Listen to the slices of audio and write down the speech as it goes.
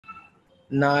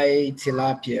Nile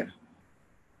tilapia.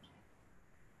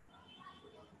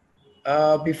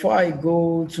 Before I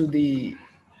go to the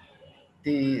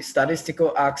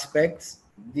statistical aspects,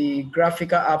 the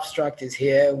graphical abstract is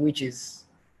here, which is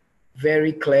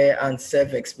very clear and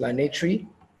self-explanatory,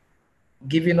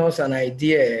 giving us an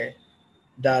idea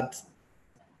that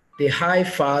the high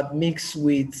fat mixed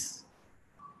with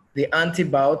the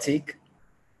antibiotic,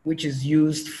 which is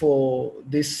used for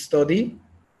this study,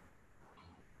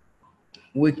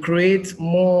 will create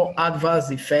more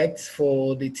adverse effects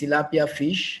for the tilapia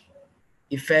fish,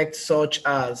 effects such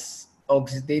as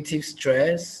oxidative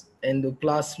stress,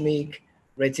 endoplasmic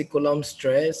reticulum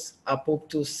stress,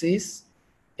 apoptosis,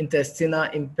 intestinal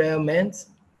impairment,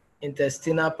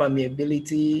 intestinal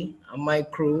permeability, and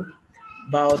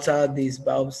microbiota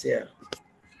dysbiosis.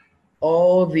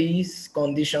 All these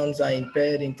conditions are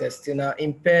impaired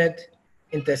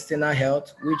intestinal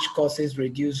health, which causes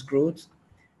reduced growth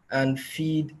and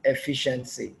feed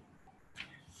efficiency.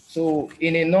 So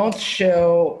in a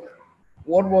nutshell,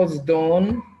 what was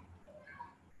done,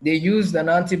 they used an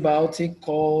antibiotic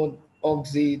called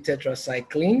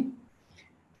oxytetracycline,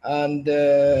 and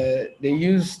they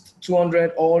used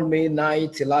 200 all-male Nile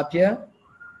tilapia.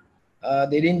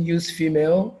 They didn't use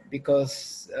female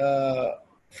because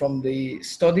from the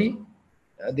study,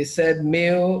 they said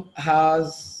male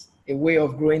has a way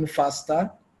of growing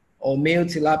faster, or male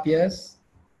tilapias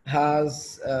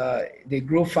has, they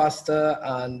grow faster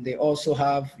and they also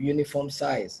have uniform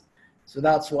size. So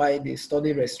that's why the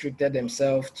study restricted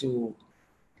themselves to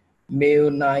male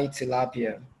Nile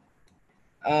tilapia.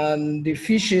 And the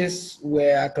fishes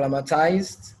were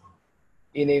acclimatized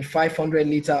in a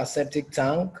 500-liter aseptic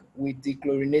tank with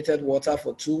dechlorinated water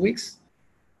for 2 weeks.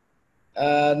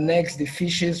 Next, the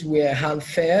fishes were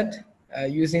hand-fed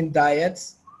using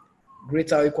diets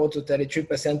greater or equal to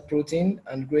 33% protein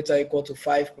and greater or equal to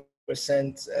 5%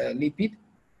 lipid.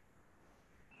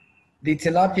 The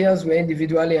tilapias were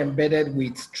individually embedded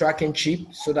with tracking chip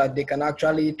so that they can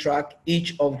actually track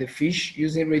each of the fish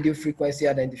using radio frequency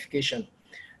identification.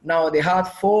 Now, they had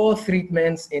 4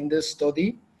 treatments in this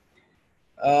study,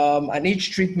 and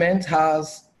each treatment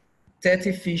has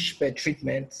 30 fish per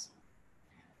treatment.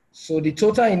 So the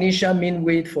total initial mean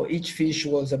weight for each fish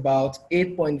was about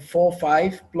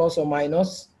 8.45 plus or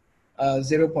minus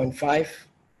 0.5.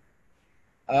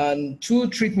 And 2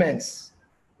 treatments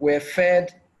were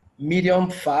fed medium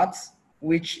fat,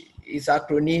 which is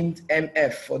acronymed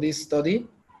MF for this study,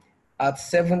 at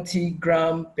 70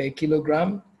 gram per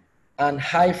kilogram, and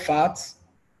high fat,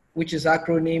 which is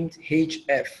acronymed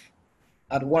HF,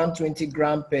 at 120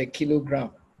 gram per kilogram.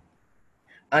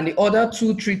 And the other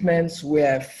 2 treatments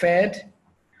were fed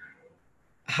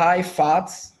high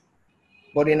fats,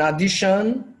 but in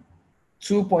addition,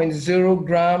 2.0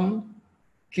 gram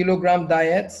kilogram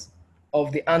diet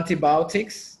of the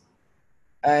antibiotics,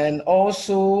 and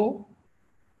also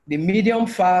the medium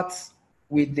fat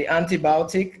with the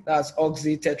antibiotic, that's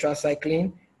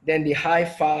oxytetracycline, then the high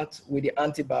fat with the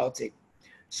antibiotic.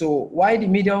 So why the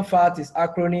medium fat is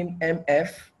acronym MF,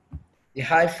 the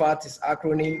high fat is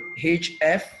acronym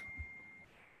HF,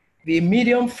 the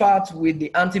medium fat with the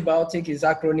antibiotic is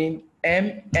acronym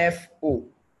MFO,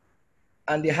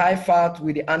 and the high fat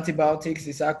with the antibiotics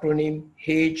is acronym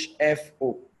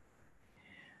HFO.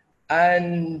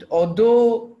 And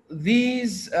although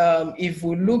these, if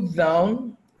we look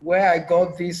down where I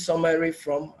got this summary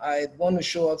from, I want to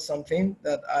show us something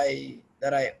that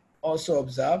I also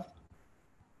observed.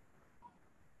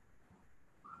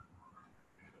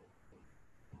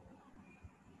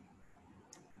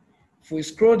 If we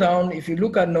scroll down, if you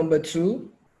look at number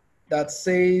 2, that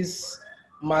says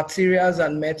materials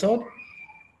and method,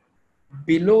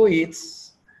 below it,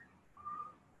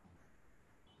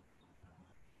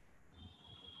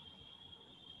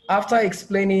 after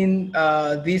explaining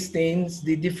these things,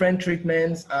 the different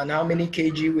treatments and how many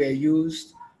kg were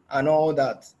used and all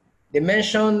that, they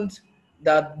mentioned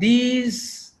that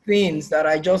these things that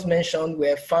I just mentioned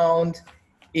were found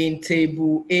in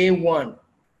table A1.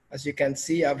 As you can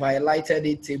see, I've highlighted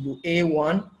it, table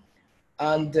A1.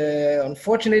 And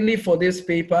unfortunately for this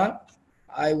paper,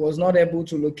 I was not able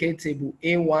to locate table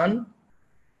A1.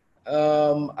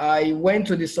 I went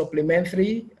to the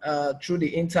supplementary through the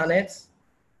internet,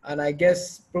 and I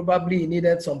guess probably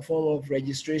needed some form of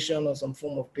registration or some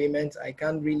form of payment. I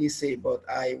can't really say, but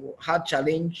I had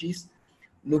challenges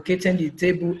locating the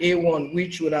table A1,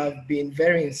 which would have been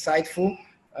very insightful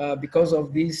because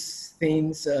of these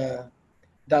things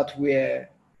that were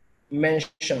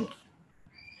mentioned.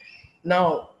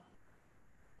 Now,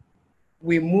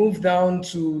 we move down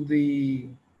to the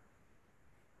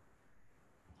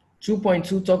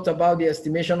 2.2 talked about the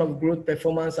estimation of growth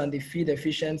performance and the feed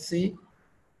efficiency.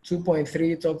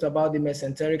 2.3 talked about the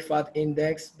mesenteric fat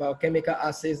index, biochemical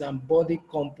assays, and body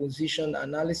composition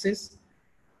analysis.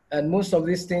 And most of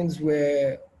these things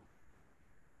were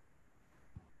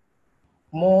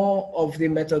more of the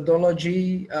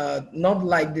methodology, not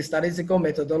like the statistical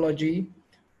methodology,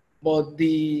 but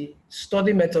the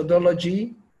study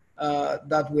methodology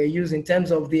that were used in terms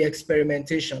of the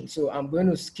experimentation. So I'm going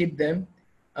to skip them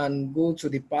and go to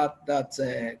the part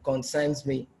that concerns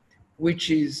me, which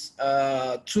is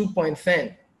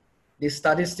 2.10, the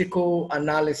statistical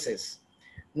analysis.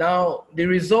 Now, the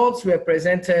results were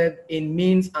presented in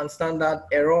means and standard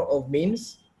error of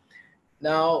means.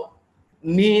 Now,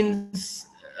 means,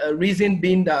 reason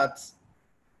being that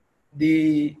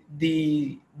the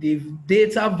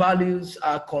data values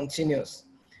are continuous.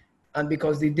 And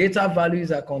because the data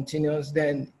values are continuous,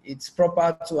 then it's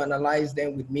proper to analyze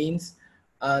them with means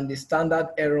and the standard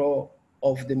error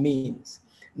of the means.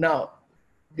 Now,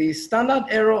 the standard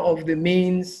error of the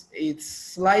means, it's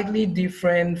slightly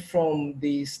different from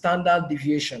the standard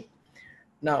deviation.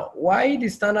 Now, why the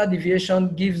standard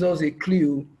deviation gives us a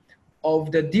clue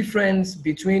of the difference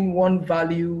between one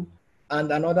value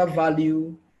and another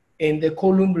value in the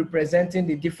column representing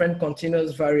the different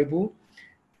continuous variable.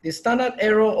 The standard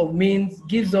error of means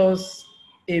gives us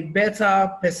a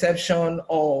better perception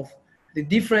of the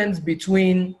difference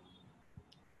between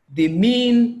the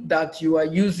mean that you are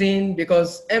using,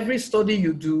 because every study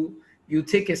you do, you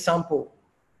take a sample,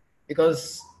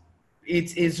 because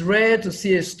it is rare to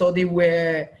see a study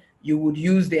where you would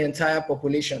use the entire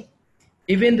population.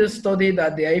 Even the study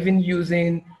that they are even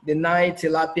using the 9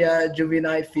 tilapia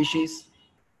juvenile fishes,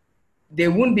 they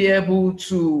won't be able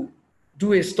to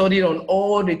do a study on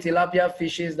all the tilapia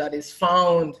fishes that is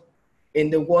found in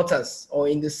the waters or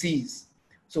in the seas.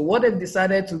 So what they've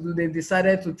decided to do, they've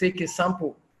decided to take a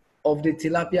sample of the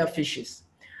tilapia fishes,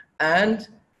 and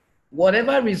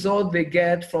whatever result they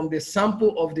get from the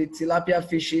sample of the tilapia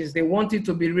fishes, they want it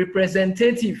to be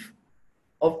representative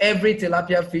of every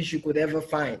tilapia fish you could ever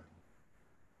find.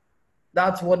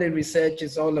 That's what the research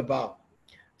is all about.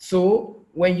 So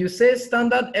when you say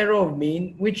standard error of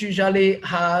mean, which usually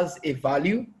has a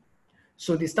value,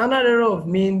 so the standard error of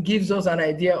mean gives us an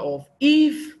idea of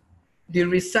if the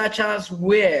researchers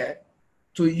were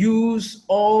to use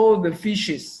all the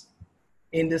fishes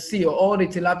in the sea or all the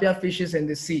tilapia fishes in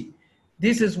the sea,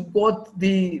 this is what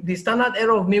the standard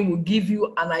error of mean will give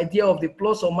you an idea of the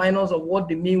plus or minus of what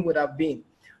the mean would have been.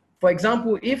 For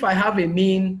example, if I have a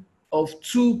mean of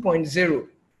 2.0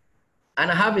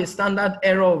 and I have a standard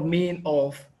error of mean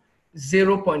of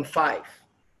 0.5,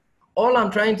 all I'm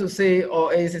trying to say,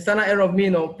 or is a standard error of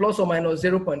mean of plus or minus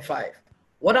 0.5.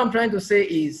 What I'm trying to say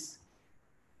is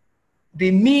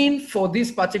the mean for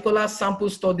this particular sample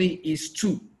study is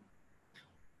 2.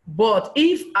 But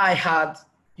if I had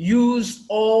used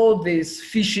all these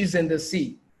fishes in the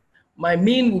sea, my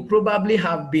mean would probably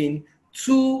have been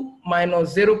 2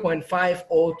 minus 0.5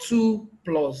 or 2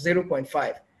 plus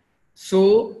 0.5.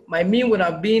 So my mean would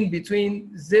have been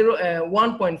between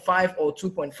 1.5 or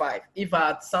 2.5 if I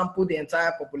had sampled the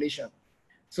entire population.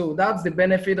 So that's the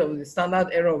benefit of the standard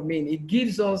error of mean. It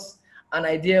gives us an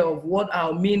idea of what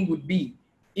our mean would be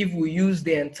if we use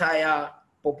the entire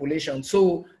population.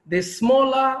 So the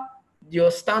smaller your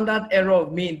standard error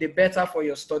of mean, the better for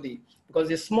your study. Because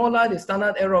the smaller the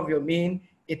standard error of your mean,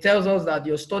 it tells us that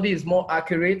your study is more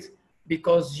accurate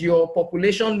because your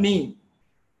population mean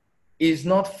is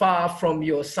not far from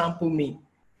your sample mean,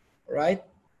 right?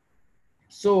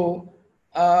 So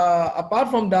apart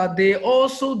from that, they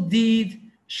also did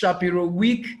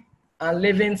Shapiro-Wilk and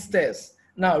Levin's test.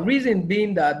 Now, reason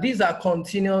being that these are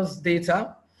continuous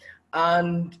data,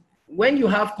 and when you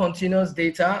have continuous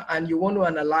data and you want to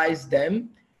analyze them,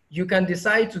 you can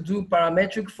decide to do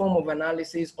parametric form of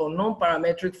analysis or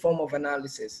non-parametric form of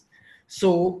analysis.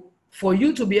 So for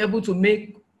you to be able to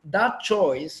make that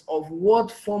choice of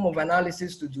what form of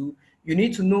analysis to do, you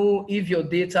need to know if your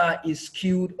data is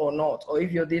skewed or not, or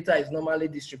if your data is normally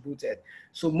distributed.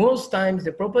 So most times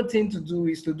the proper thing to do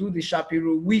is to do the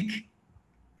Shapiro-Wilk,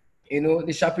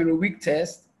 the Shapiro-Wilk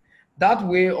test. That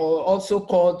way, or also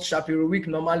called Shapiro-Wilk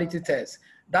normality test.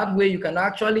 That way you can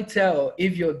actually tell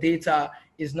if your data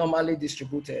is normally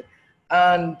distributed.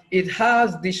 And it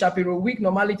has, the Shapiro-Wilk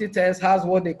normality test has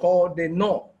what they call the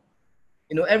null.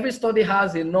 Every study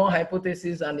has a null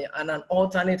hypothesis and an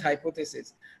alternate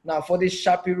hypothesis. Now for the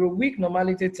Shapiro-Wilk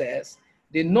normality test,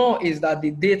 the null is that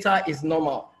the data is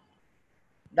normal.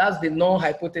 That's the null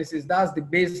hypothesis. That's the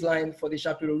baseline for the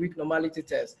Shapiro-Wilk normality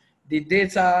test. The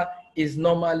data is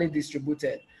normally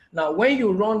distributed. Now, when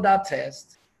you run that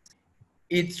test,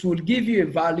 it would give you a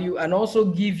value and also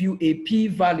give you a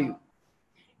p-value.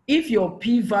 If your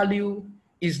p-value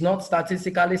is not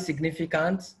statistically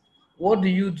significant, what do?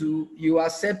 You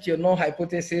accept your null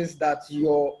hypothesis that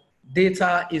your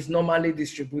data is normally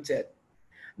distributed.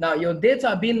 Now, your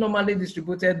data being normally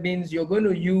distributed means you're going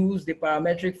to use the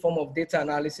parametric form of data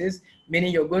analysis,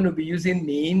 meaning you're going to be using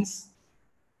means.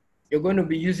 You're going to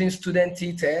be using student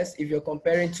t-test if you're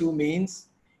comparing two means.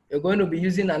 You're going to be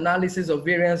using analysis of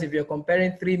variance if you're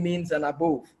comparing three means and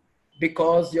above.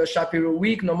 Because your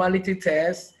Shapiro-Wilk normality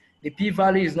test, the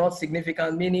p-value is not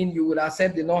significant, meaning you will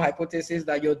accept the null hypothesis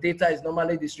that your data is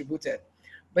normally distributed.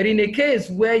 But in a case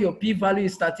where your p-value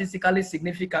is statistically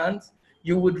significant,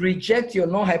 you would reject your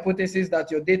null hypothesis that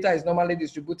your data is normally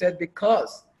distributed,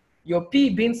 because your p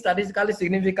being statistically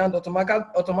significant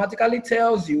automatically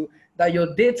tells you that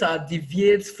your data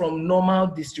deviates from normal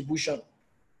distribution.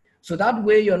 So that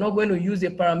way you're not going to use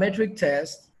a parametric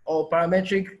test or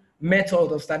parametric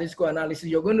method of statistical analysis.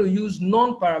 You're going to use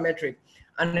non-parametric.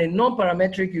 And in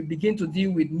non-parametric, you begin to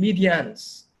deal with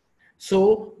medians.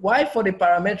 So why for the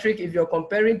parametric, if you're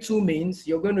comparing two means,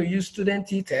 you're going to use student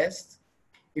t-test.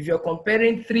 If you're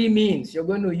comparing three means, you're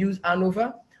going to use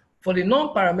ANOVA. For the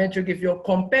non-parametric, if you're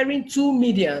comparing two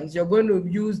medians, you're going to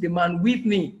use the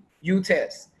Mann-Whitney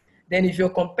U-test. Then if you're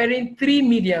comparing three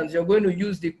medians, you're going to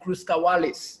use the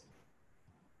Kruskal-Wallis.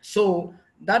 So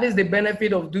that is the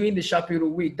benefit of doing the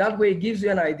Shapiro-Wilk. That way it gives you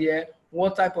an idea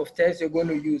what type of test you're going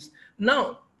to use.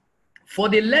 Now, for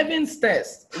the Levin's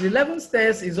test, the Levin's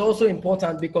test is also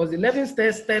important because the Levin's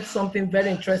test tests something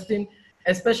very interesting,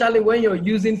 especially when you're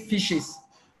using fishes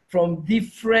from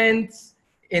different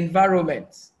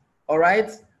environments, all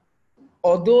right?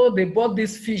 Although they bought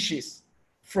these fishes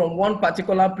from one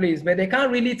particular place, but they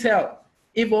can't really tell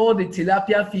if all the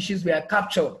tilapia fishes were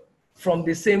captured from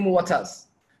the same waters.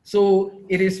 So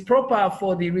it is proper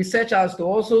for the researchers to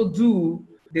also do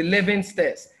the Levin's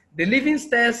test. The Levin's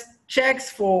test checks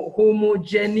for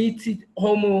homogeneity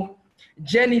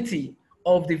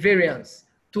of the variance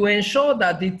to ensure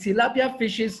that the tilapia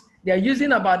fishes, they are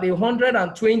using about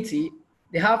 120,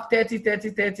 they have 30, 30,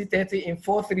 30, 30 in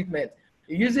 4 treatments.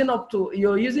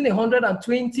 You're using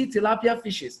 120 tilapia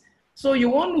fishes. So you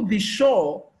want to be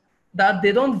sure that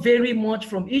they don't vary much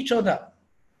from each other.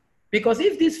 Because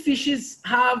if these fishes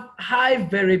have high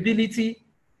variability,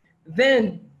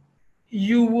 then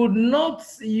you would not,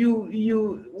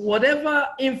 whatever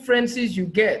inferences you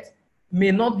get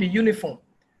may not be uniform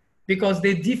because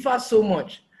they differ so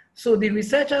much. So the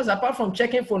researchers, apart from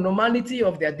checking for normality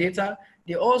of their data,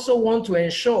 they also want to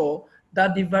ensure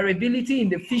that the variability in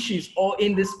the fishes or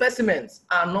in the specimens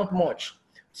are not much.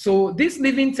 So this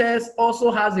Levin test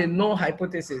also has a null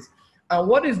hypothesis. And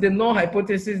what is the null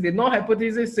hypothesis? The null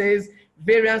hypothesis says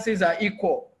variances are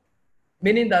equal,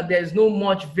 meaning that there is no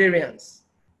much variance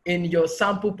in your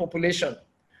sample population.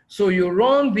 So you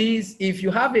run these, if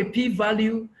you have a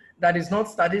p-value that is not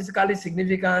statistically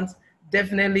significant,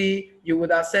 definitely you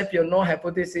would accept your null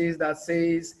hypothesis that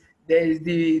says there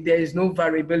is no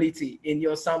variability in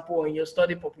your sample or in your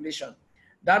study population.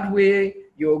 That way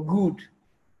you're good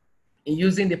in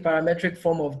using the parametric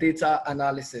form of data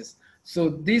analysis. So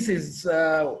this is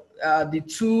the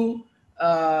two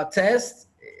tests,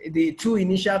 the two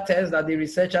initial tests that the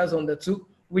researchers undertook,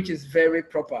 which is very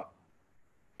proper.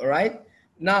 All right.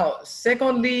 Now,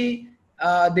 secondly,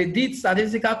 they did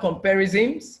statistical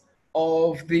comparisons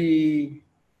of the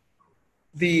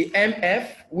MF,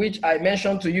 which I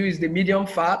mentioned to you is the medium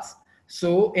fat.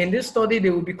 So in this study,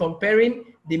 they will be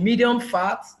comparing the medium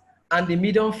fat and the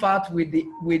medium fat with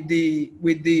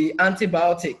the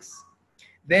antibiotics.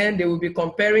 Then they will be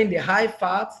comparing the high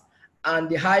fat and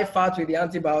the high fat with the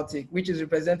antibiotic, which is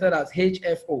represented as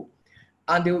HFO.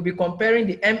 And they will be comparing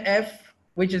the MF,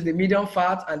 which is the medium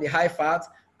fat and the high fat,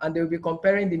 and they will be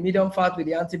comparing the medium fat with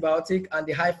the antibiotic and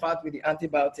the high fat with the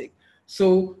antibiotic.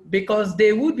 So because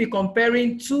they would be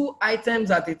comparing two items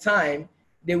at a time,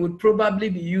 they would probably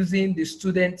be using the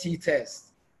student t-test.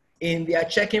 And they are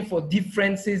checking for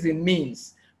differences in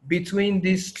means between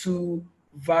these two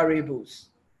variables.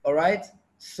 All right.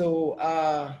 So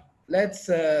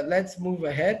let's move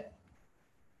ahead.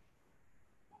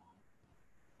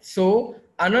 So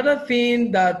another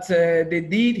thing that they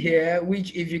did here,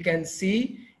 which if you can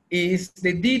see, is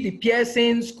they did the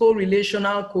Pearson's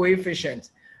correlational coefficient.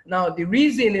 Now the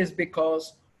reason is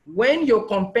because when you're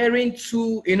comparing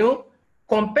two,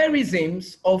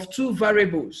 comparisons of two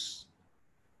variables,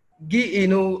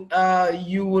 you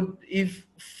would, if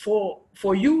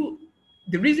for you,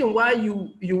 the reason why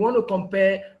you want to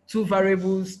compare two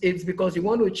variables, it's because you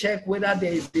want to check whether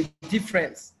there is a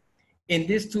difference in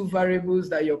these two variables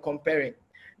that you're comparing.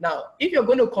 Now, if you're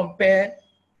going to compare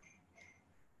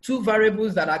two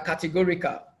variables that are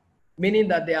categorical, meaning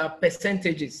that they are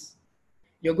percentages,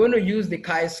 you're going to use the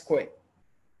chi-square,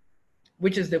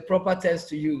 which is the proper test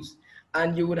to use.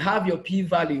 And you would have your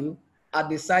p-value at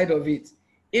the side of it.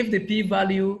 If the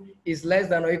p-value is less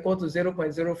than or equal to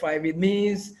 0.05, it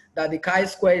means that the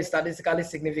chi-square is statistically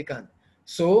significant.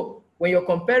 So when you're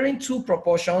comparing two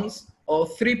proportions or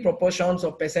three proportions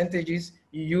of percentages,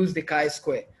 you use the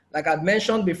chi-square. Like I'd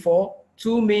mentioned before,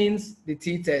 2 means the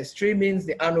t-test, 3 means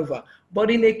the ANOVA. But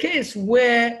in a case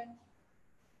where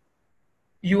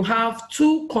you have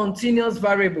two continuous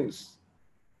variables,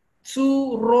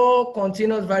 two raw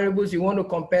continuous variables, you want to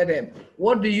compare them,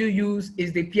 what do you use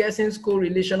is the Pearson's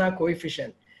correlational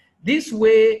coefficient. This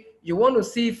way, you want to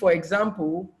see, for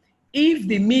example, if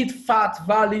the meat fat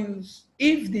values,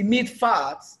 if the meat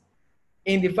fat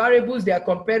in the variables they are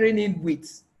comparing it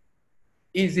with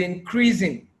is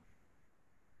increasing,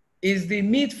 is the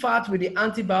meat fat with the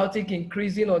antibiotic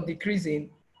increasing or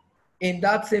decreasing in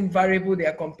that same variable they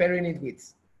are comparing it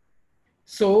with?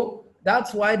 So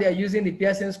that's why they're using the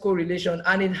Pearson's correlation,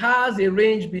 and it has a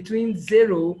range between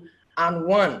 0 and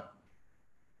 1.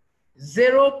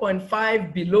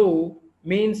 0.5 below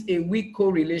means a weak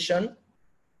correlation.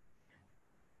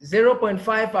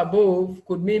 0.5 above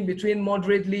could mean between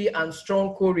moderately and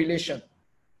strong correlation.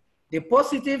 The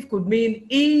positive could mean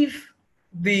if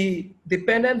the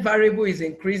dependent variable is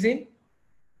increasing,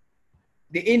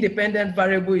 the independent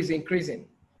variable is increasing.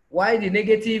 While the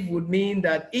negative would mean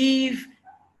that if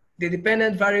the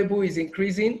dependent variable is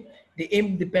increasing, the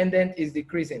independent is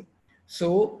decreasing.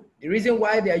 So the reason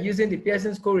why they are using the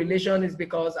Pearson's correlation is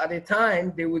because at the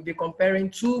time they would be comparing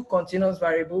two continuous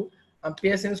variables, and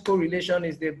Pearson's correlation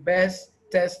is the best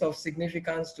test of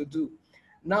significance to do.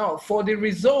 Now for the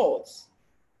results,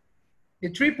 the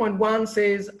 3.1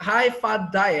 says high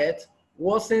fat diet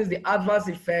worsens the adverse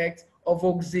effect of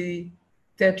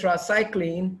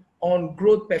oxytetracycline on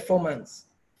growth performance,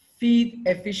 feed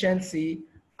efficiency,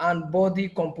 and body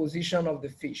composition of the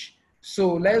fish.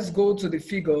 So let's go to the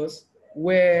figures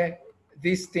where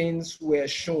these things were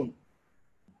shown.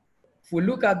 If we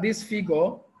look at this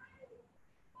figure,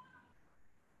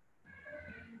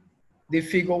 the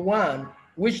figure 1,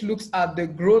 which looks at the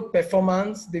growth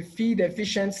performance, the feed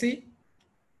efficiency,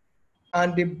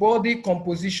 and the body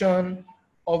composition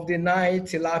of the Nile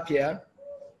tilapia.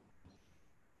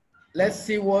 Let's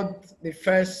see what the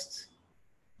first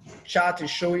chart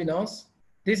is showing us.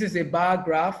 This is a bar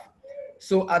graph.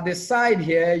 So at the side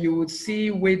here, you would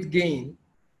see weight gain.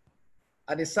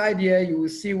 At the side here, you will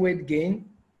see weight gain.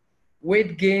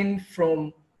 Weight gain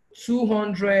from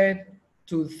 200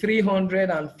 to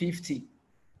 350.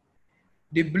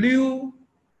 The blue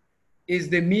is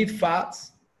the meat fat.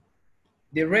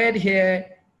 The red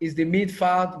here is the meat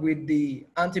fat with the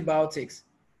antibiotics.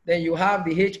 Then you have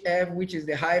the HF, which is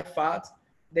the high fat.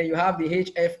 Then you have the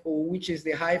HFO, which is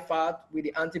the high fat with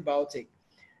the antibiotic.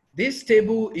 This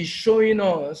table is showing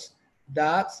us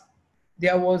that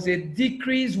there was a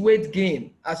decreased weight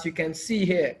gain, as you can see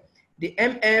here. The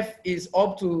MF is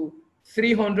up to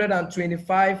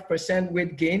 325%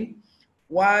 weight gain,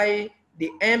 while the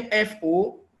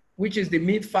MFO, which is the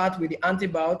meat fat with the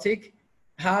antibiotic,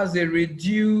 has a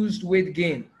reduced weight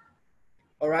gain.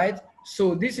 All right,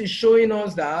 so this is showing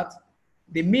us that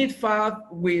the meat fat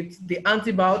with the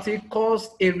antibiotic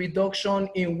caused a reduction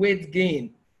in weight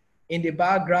gain in the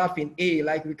bar graph in A,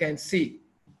 like we can see.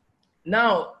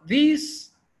 Now,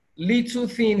 this little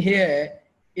thing here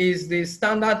is the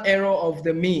standard error of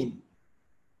the mean.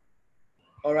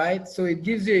 All right, so it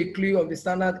gives you a clue of the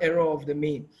standard error of the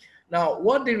mean. Now,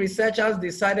 what the researchers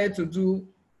decided to do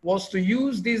was to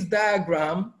use this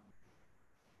diagram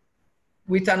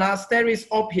with an asterisk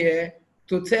up here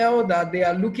to tell that they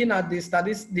are looking at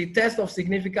the test of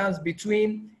significance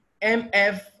between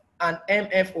MF and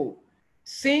MFO.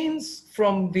 Since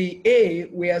from the A,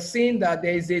 we are seeing that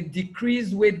there is a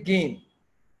decreased weight gain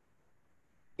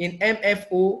in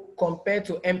MFO compared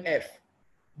to MF.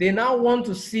 They now want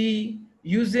to see,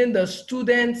 using the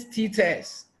student's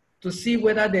t-test, to see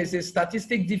whether there's a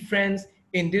statistic difference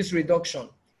in this reduction.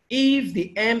 If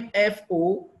the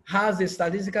MFO has a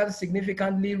statistically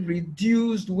significantly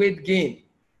reduced weight gain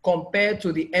compared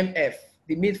to the MF,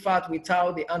 the meat fat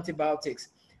without the antibiotics.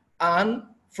 And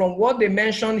from what they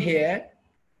mentioned here,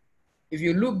 if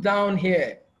you look down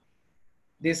here,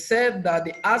 they said that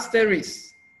the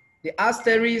asterisk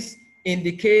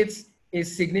indicates a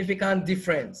significant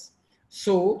difference.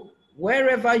 So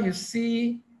wherever you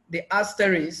see the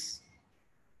asterisk,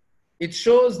 it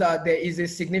shows that there is a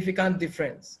significant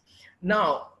difference.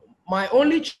 Now, my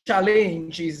only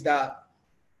challenge is that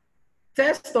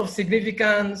test of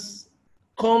significance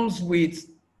comes with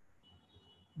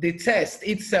the test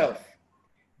itself.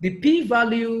 The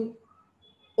p-value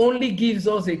only gives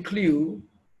us a clue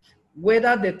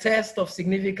whether the test of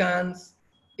significance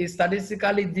is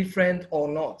statistically different or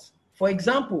not. For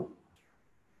example,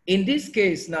 in this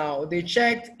case now, they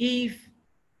checked if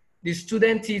the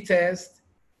student t-test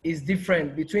is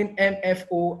different between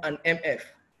MFO and MF,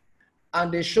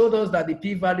 and they showed us that the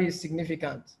p-value is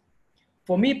significant.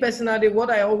 For me personally, what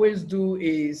I always do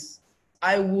is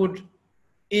I would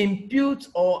impute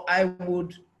or I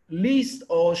would list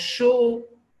or show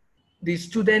the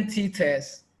student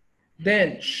t-test,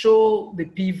 then show the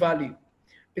p-value,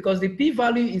 because the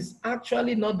p-value is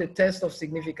actually not the test of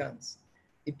significance.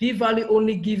 The p-value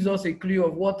only gives us a clue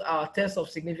of what our test of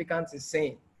significance is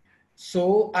saying.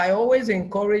 So I always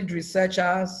encourage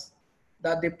researchers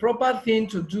that the proper thing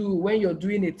to do when you're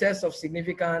doing a test of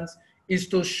significance is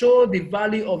to show the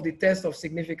value of the test of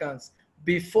significance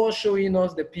before showing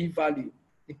us the p-value.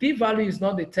 The p-value is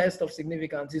not the test of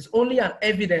significance. It's only an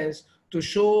evidence to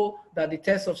show that the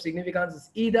test of significance is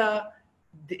either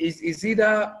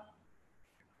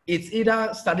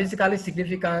statistically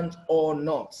significant or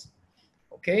not.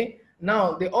 Okay.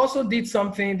 Now they also did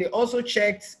something. They also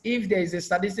checked if there is a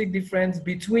statistic difference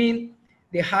between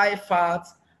the high fat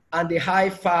and the high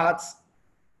fat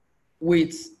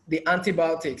with the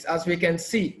antibiotics. As we can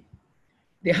see,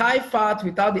 the high fat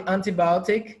without the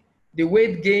antibiotic, the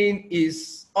weight gain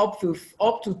is up to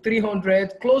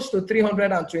 300, close to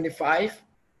 325.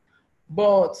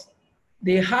 But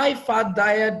the high fat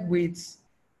diet with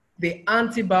the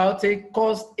antibiotic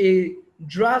caused a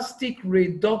drastic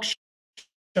reduction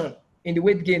in the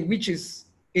weight gain, which is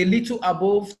a little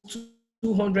above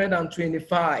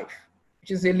 225,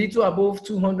 which is a little above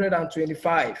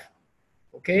 225.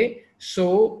 Okay,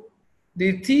 so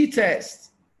the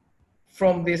t-test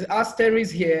from this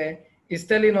asterisk here is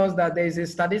telling us that there is a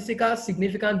statistical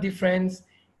significant difference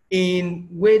in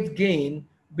weight gain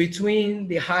between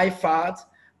the high fat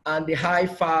and the high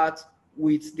fat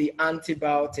with the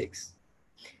antibiotics.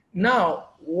 Now,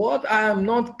 what I am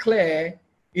not clear,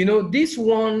 this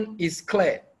one is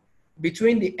clear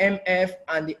between the MF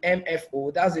and the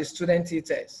MFO, that's a student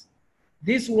t-test.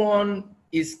 This one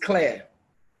is clear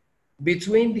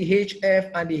between the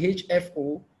HF and the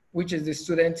HFO, which is the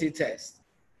student t-test.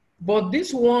 But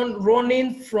this one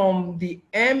running from the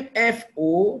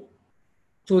MFO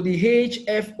to the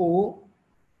HFO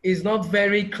is not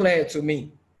very clear to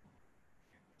me.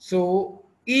 So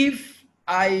if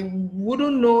I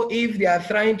wouldn't know if they are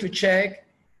trying to check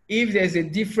if there's a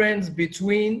difference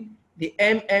between the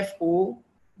MFO,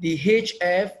 the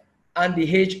HF, and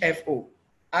the HFO.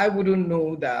 I wouldn't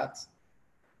know that.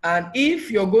 And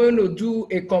if you're going to do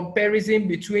a comparison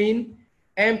between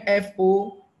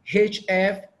MFO,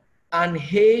 HF, and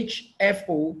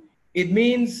HFO, it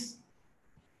means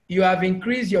you have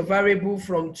increased your variable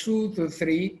from 2 to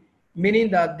 3, meaning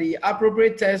that the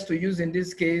appropriate test to use in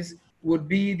this case would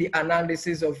be the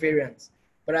analysis of variance.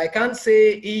 But I can't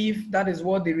say if that is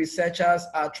what the researchers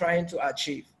are trying to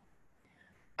achieve.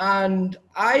 And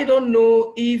I don't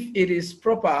know if it is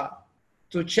proper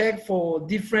to check for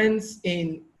difference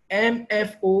in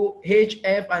MFO,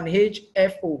 HF, and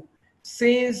HFO,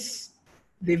 since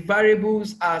the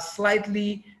variables are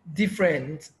slightly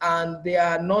different and they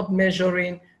are not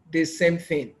measuring the same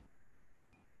thing.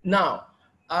 Now,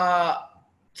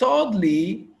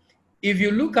 thirdly, if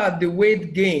you look at the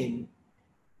weight gain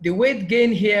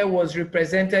here was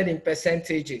represented in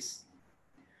percentages.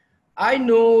 I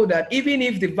know that even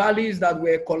if the values that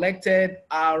were collected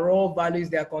are raw values,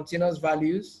 they are continuous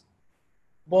values,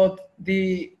 but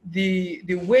the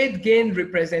weight gain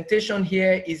representation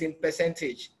here is in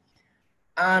percentage.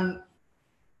 And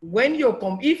when you're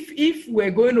if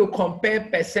we're going to compare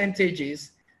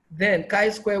percentages, then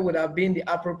chi-square would have been the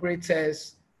appropriate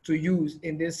test to use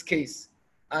in this case,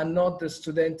 and not the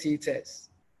student t-test.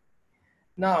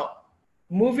 Now,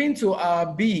 moving to our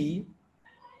B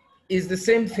is the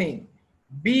same thing.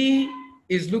 B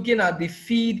is looking at the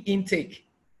feed intake.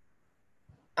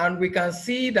 And we can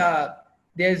see that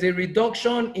there's a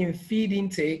reduction in feed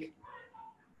intake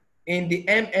in the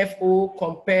MFO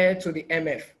compared to the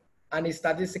MF, and it's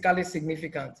statistically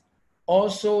significant.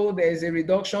 Also, there's a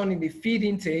reduction in the feed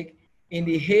intake in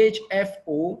the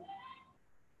HFO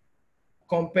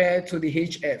compared to the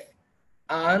HF.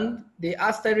 And the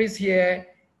asterisk here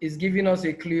is giving us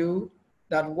a clue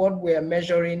that what we're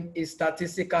measuring is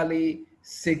statistically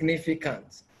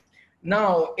significant.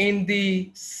 Now, in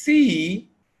the C,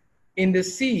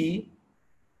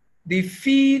 the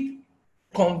feed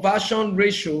conversion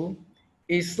ratio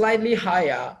is slightly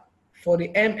higher for the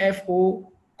MFO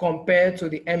compared to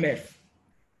the MF.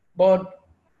 But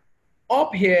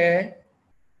up here,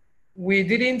 we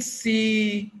didn't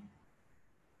see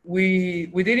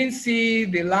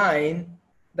the line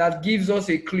that gives us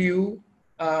a clue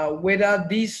whether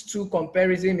these two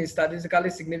comparison is statistically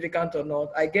significant or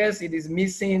not. I guess it is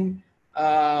missing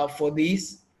for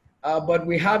this, but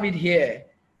we have it here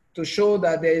to show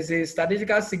that there is a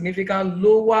statistically significant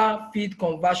lower feed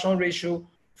conversion ratio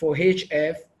for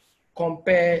HF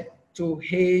compared to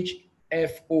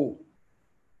HFO.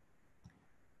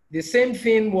 The same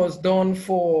thing was done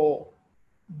for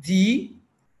D,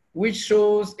 which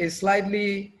shows a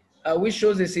significant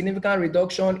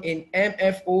reduction in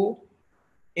MFO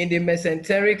in the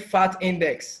mesenteric fat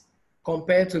index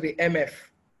compared to the MF.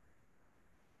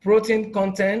 Protein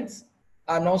content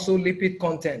and also lipid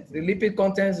content. The lipid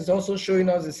content is also showing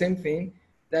us the same thing,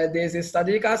 that there's a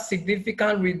statistically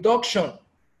significant reduction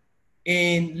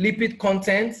in lipid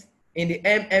content in the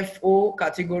MFO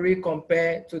category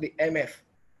compared to the MF.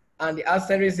 And the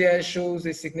asterisk here shows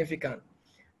a significant.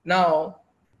 Now,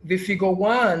 the figure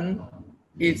 1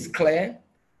 is clear,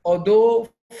 although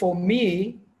for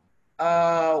me,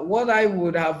 what I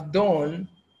would have done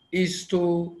is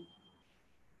to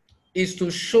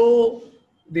show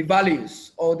the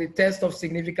values or the test of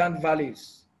significant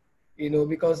values,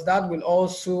 because that will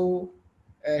also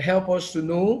help us to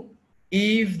know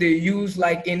if they use,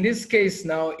 like in this case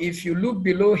now, if you look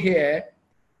below here,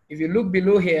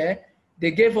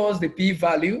 they gave us the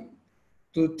p-value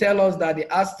to tell us that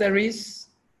the asterisk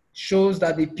shows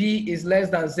that the p is less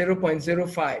than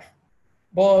 0.05.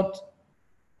 But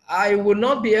I will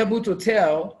not be able to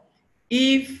tell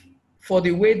if for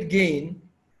the weight gain,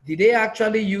 did they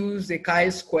actually use a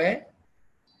chi-square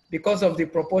because of the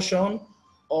proportion,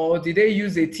 or did they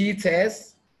use a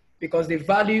t-test because the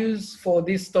values for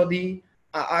this study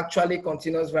are actually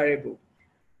continuous variable.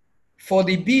 For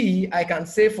the B, I can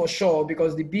say for sure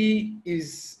because the B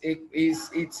it's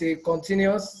a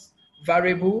continuous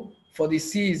variable. For the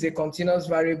C is a continuous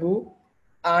variable.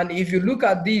 And if you look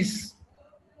at this,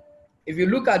 if you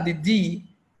look at the D,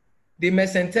 the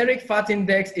mesenteric fat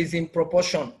index is in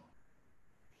proportion.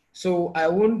 So I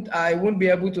won't be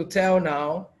able to tell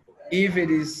now if it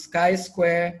is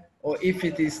chi-square or if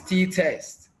it is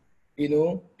t-test,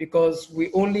 because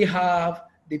we only have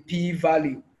the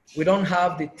p-value. We don't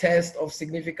have the test of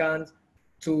significance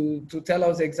to tell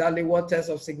us exactly what test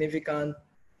of significance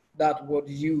that would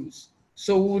use.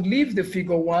 So we would leave the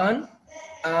figure 1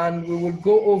 and we will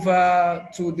go over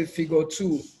to the figure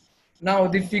 2. Now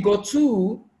the figure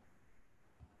 2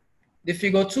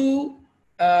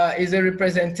 is a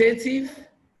representative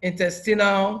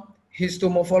intestinal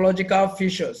histomorphological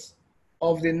features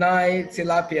of the Nile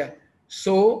tilapia.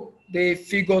 So the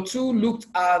figure 2 looked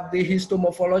at the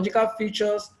histomorphological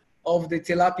features of the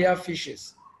tilapia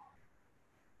fishes.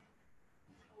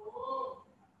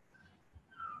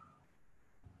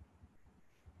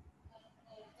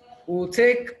 We'll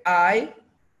take I.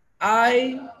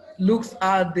 I looks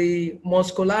at the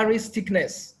muscularis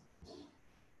thickness.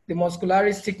 The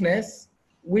muscularis thickness,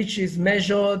 which is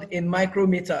measured in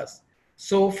micrometers.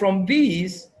 So from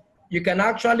these, you can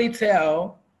actually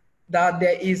tell that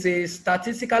there is a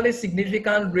statistically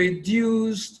significant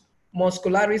reduced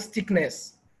muscularis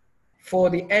thickness for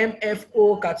the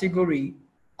MFO category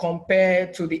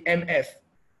compared to the MF.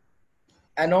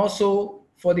 And also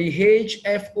for the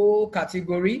HFO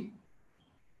category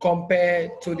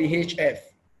compared to the HF.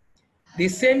 The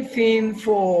same thing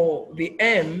for the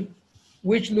M,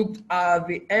 which looked at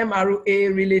the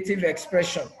MRA relative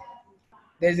expression.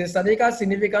 There's a statistically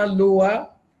significant lower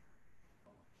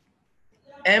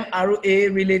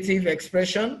MRA relative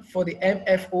expression for the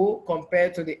MFO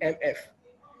compared to the MF.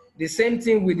 The same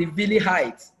thing with the villi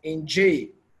height in J.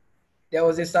 There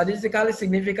was a statistically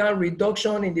significant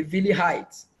reduction in the villi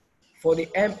height for the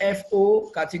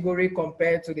MFO category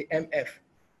compared to the MF.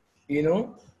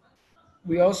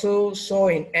 We also saw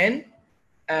in N,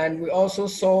 and we also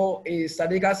saw a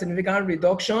statistically significant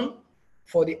reduction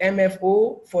for the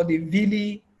MFO for the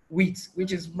villi width,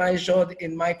 which is measured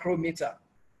in micrometer.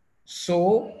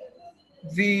 So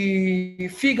the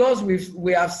figures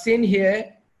we have seen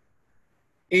here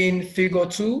in figure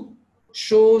 2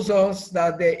 shows us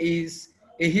that there is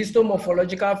a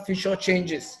histomorphological feature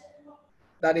changes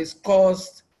that is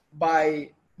caused by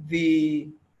the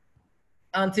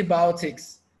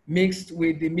antibiotics mixed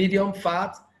with the medium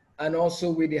fat and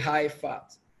also with the high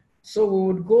fat. So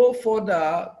we would go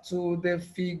further to the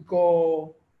figure,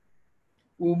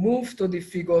 we'll move to the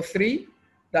figure 3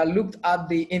 that looked at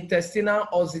the intestinal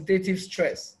oxidative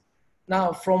stress.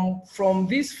 Now from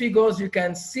these figures, you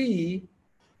can see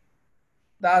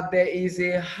that there is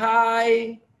a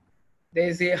high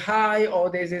there's a high or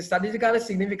there's a statistically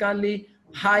significantly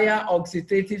higher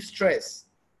oxidative stress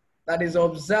that is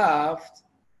observed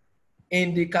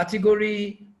in the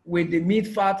category with the mid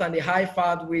fat and the high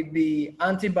fat with the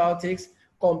antibiotics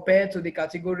compared to the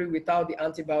category without the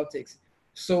antibiotics.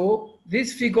 So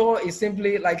this figure is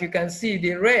simply, like you can see,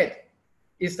 the red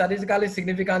is statistically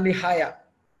significantly higher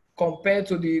compared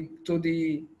to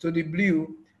the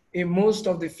blue in most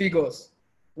of the figures,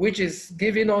 which is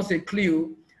giving us a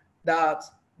clue that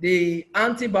the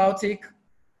antibiotic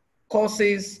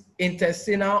causes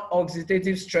intestinal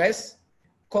oxidative stress,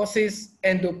 causes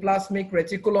endoplasmic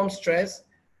reticulum stress,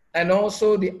 and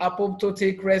also the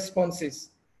apoptotic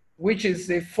responses, which is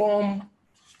a form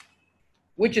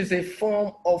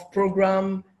of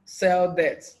programmed cell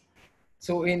death.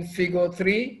 So in figure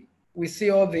 3, we see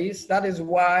all this. That is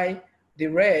why the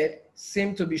red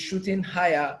seem to be shooting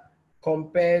higher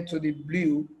compared to the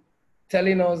blue,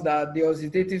 telling us that the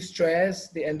oxidative stress,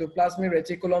 the endoplasmic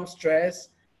reticulum stress,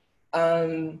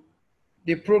 and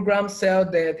the programmed cell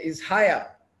death is higher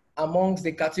amongst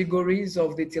the categories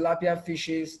of the tilapia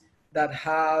fishes that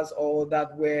has or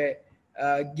that were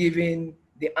given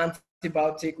the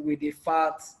antibiotic with the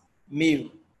fat meal.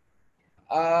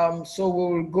 So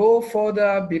we'll go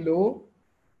further below.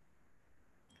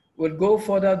 We'll go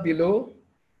further below.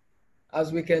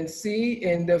 As we can see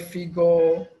in the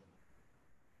figure,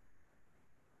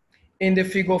 in the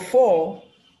figure 4,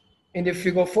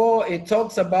 it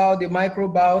talks about the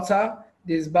microbiota,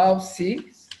 this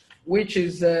BIOP6, which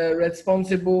is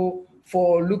responsible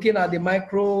for looking at the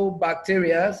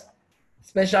microbacteria,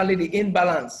 especially the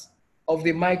imbalance of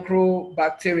the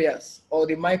microbacteria or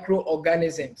the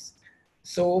microorganisms.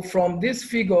 So from these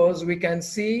figures, we can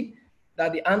see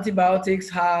that the antibiotics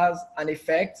has an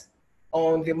effect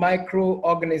on the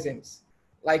microorganisms.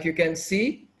 Like you can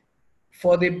see,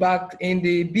 for the in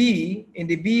the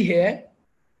B here,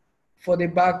 for the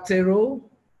bacterial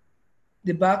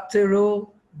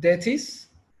deaths,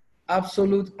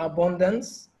 absolute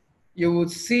abundance, you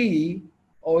would see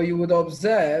or you would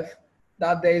observe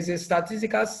that there is a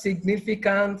statistical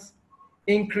significant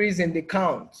increase in the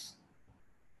counts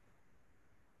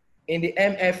in the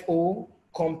MFO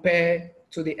compared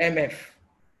to the MF.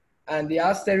 And the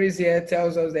asterisk here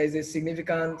tells us there is a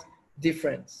significant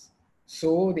difference.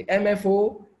 So the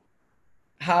MFO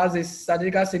has a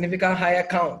statistically significant higher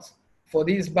count for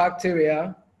these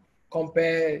bacteria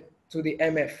compared to the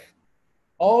MF.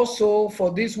 Also,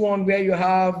 for this one where you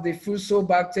have the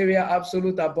Fusobacteria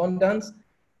absolute abundance,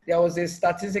 there was a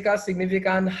statistically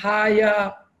significant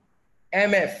higher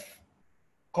MF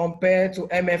compared to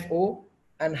MFO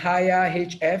and higher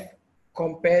HF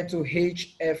compared to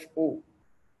HFO.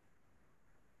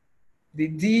 The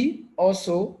D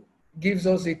also gives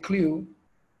us a clue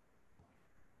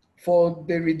for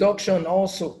the reduction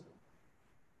also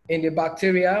in the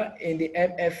bacteria in the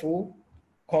MFO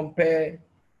compared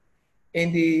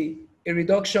in the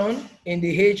reduction in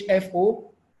the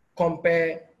HFO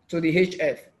compared to the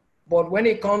HF. But when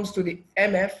it comes to the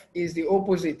MF, is the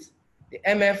opposite. The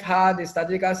MF had a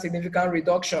statistically significant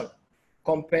reduction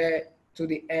compared to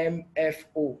the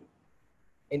MFO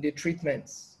in the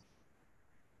treatments.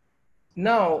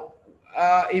 Now,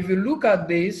 if you look at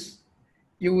this,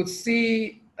 you would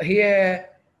see here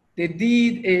they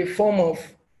did a form of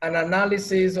an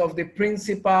analysis of the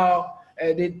principal,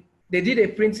 they did a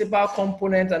principal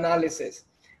component analysis.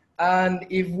 And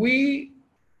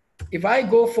if I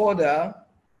go further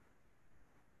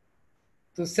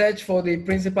to search for the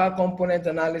principal component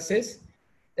analysis,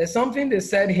 there's something they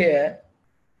said here.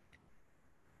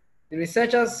 The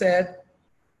researchers said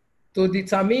to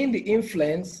determine the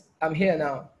influence, I'm here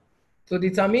now, to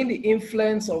determine the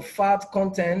influence of fat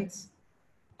content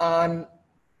and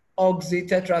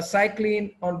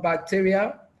oxytetracycline on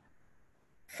bacteria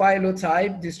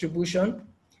phylotype distribution,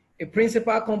 a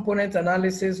principal component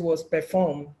analysis was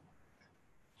performed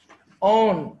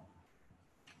on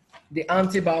the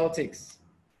antibiotics.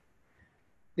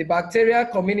 The bacterial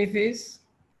communities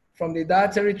from the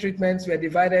dietary treatments were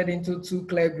divided into two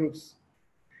clear groups.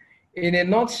 In a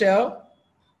nutshell,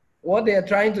 what they are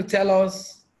trying to tell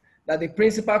us that the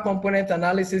principal component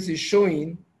analysis is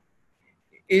showing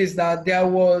is that there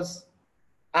was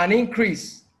an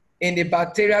increase in the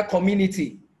bacterial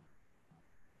community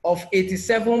of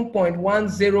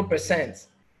 87.10%.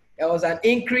 There was an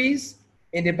increase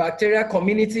in the bacterial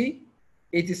community,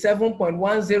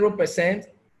 87.10%,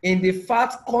 in the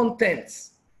fat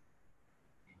contents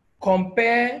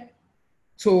compared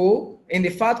to, in the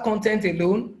fat content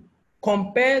alone,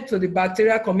 compared to the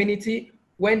bacterial community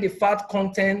when the fat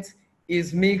content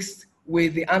is mixed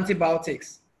with the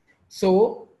antibiotics.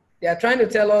 So They are trying to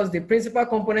tell us the principal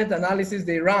component analysis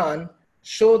they ran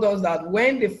showed us that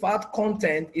when the fat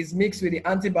content is mixed with the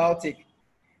antibiotic,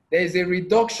 there is a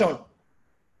reduction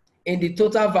in the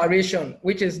total variation,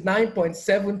 which is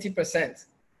 9.70%,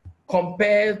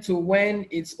 compared to when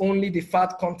it's only the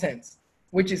fat content,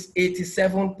 which is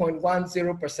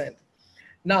 87.10%.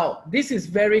 Now, this is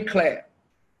very clear,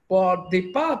 but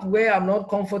the part where I'm not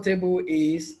comfortable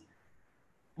is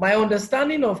my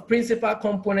understanding of principal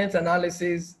component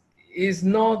analysis is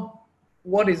not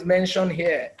what is mentioned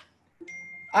here.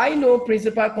 I know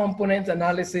principal component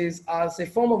analysis as a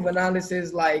form of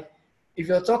analysis, like if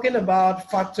you're talking about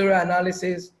factorial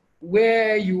analysis,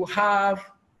 where you have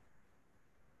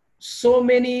so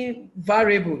many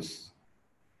variables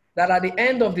that at the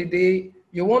end of the day,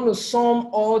 you want to sum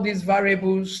all these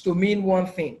variables to mean one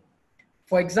thing.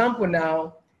 For example,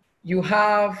 now you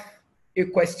have a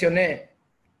questionnaire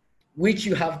which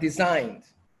you have designed.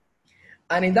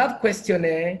 And in that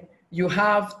questionnaire, you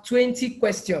have 20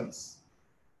 questions.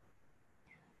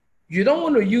 You don't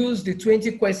want to use the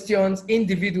 20 questions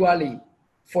individually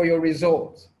for your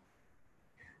result.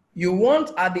 You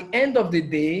want, at the end of the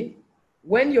day,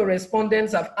 when your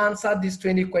respondents have answered these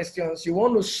 20 questions, you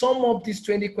want to sum up these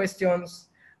 20 questions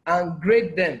and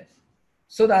grade them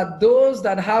so that those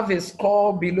that have a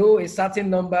score below a certain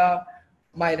number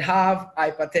might have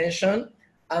hypertension,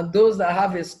 and those that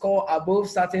have a score above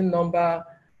certain number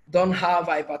don't have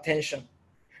hypertension.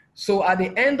 So at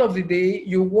the end of the day,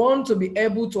 you want to be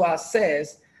able to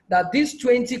assess that these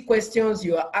 20 questions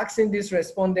you are asking these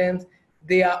respondents,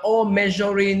 they are all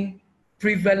measuring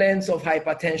prevalence of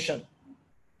hypertension.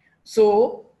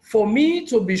 So for me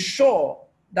to be sure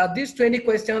that these 20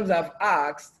 questions I've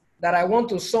asked that I want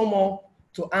to sum up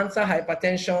to answer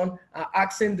hypertension are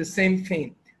asking the same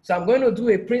thing. So I'm going to do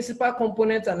a principal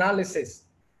component analysis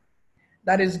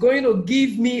that is going to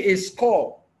give me a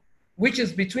score which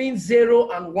is between 0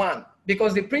 and 1,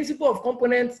 because the principle of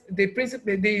components, the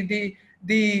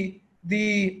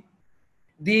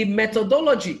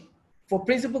methodology for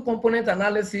principal component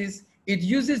analysis, it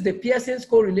uses the Pearson's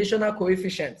correlational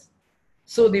coefficient.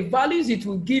 So the values it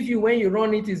will give you when you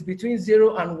run it is between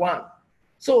 0 and 1.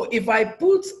 So if I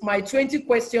put my 20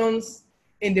 questions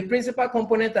in the principal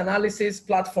component analysis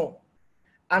platform,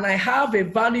 and I have a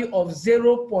value of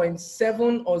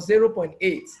 0.7 or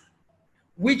 0.8,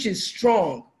 which is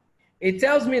strong, it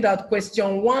tells me that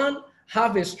question 1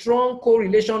 have a strong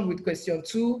correlation with question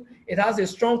 2. It has a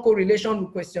strong correlation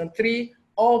with question 3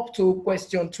 up to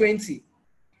question 20,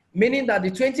 meaning that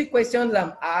the 20 questions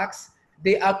I'm asked,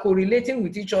 they are correlating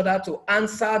with each other to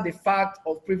answer the fact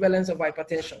of prevalence of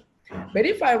hypertension. But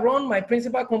if I run my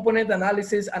principal component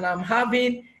analysis and I'm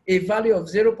having a value of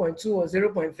 0.2 or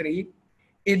 0.3,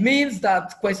 it means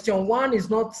that question 1 is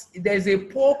not, there's a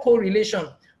poor correlation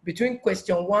between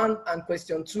question 1 and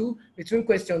question 2, between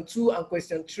question 2 and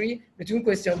question 3, between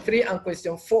question 3 and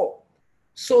question 4.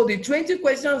 So the 20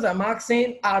 questions I'm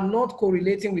asking are not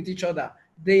correlating with each other.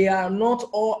 They are not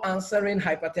all answering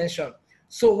hypertension.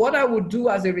 So what I would do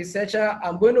as a researcher,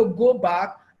 I'm going to go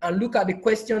back and look at the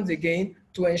questions again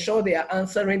to ensure they are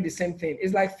answering the same thing.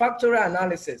 It's like factorial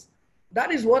analysis.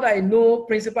 That is what I know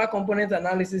principal component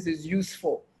analysis is used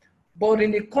for. But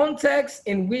in the context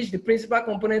in which the principal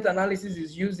component analysis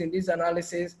is used in this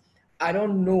analysis, I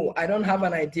don't know. I don't have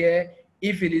an idea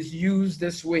if it is used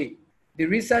this way. The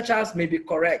researchers may be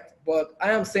correct, but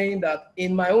I am saying that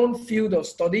in my own field of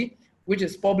study, which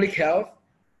is public health,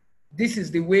 this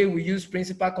is the way we use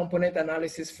principal component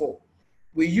analysis for.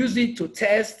 We use it to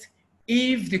test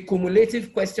if the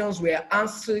cumulative questions we are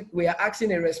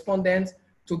asking a respondent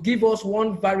to give us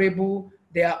one variable,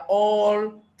 they are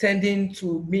all tending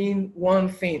to mean one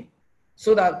thing.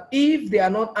 So that if they are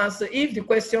not answered, if the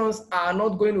questions are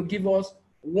not going to give us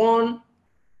one,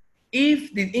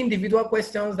 if the individual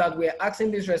questions that we're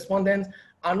asking these respondents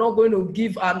are not going to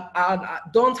give and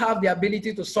don't have the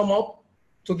ability to sum up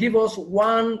to give us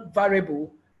one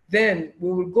variable, then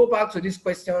we will go back to these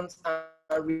questions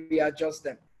and readjust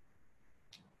them.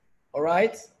 All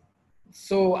right.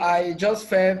 So I just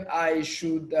felt I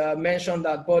should mention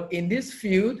that, but in this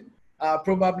field,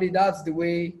 probably that's the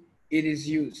way it is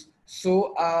used.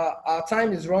 So our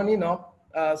time is running up.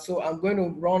 So I'm going to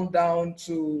run down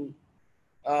to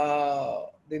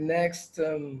the next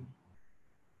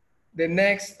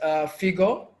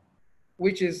figure,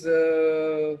 which is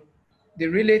the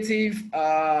relative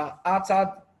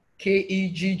ATAD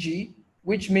KEGG,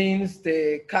 which means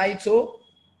the Kaito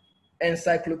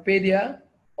Encyclopedia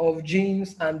of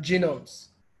Genes and Genomes.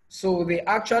 So they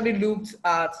actually looked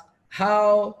at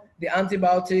how the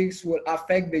antibiotics will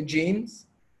affect the genes,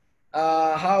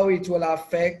 how it will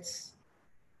affect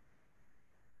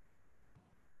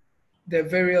the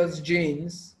various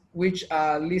genes which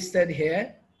are listed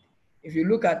here. If you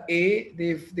look at A,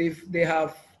 they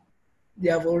have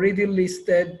already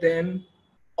listed them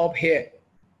up here,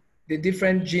 the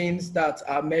different genes that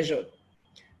are measured.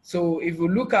 So if you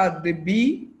look at the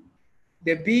B,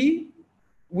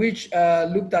 which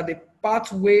looked at the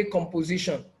pathway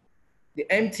composition, the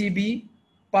MTB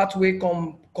pathway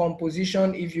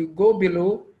composition, if you go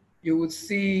below, you would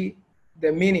see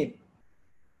the meaning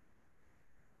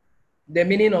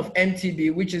of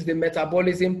MTB, which is the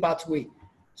metabolism pathway.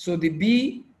 So the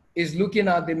B is looking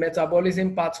at the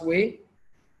metabolism pathway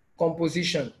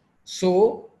composition.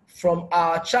 So from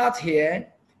our chart here,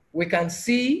 we can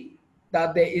see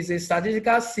that there is a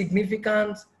statistically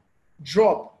significant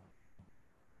drop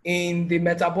in the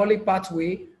metabolic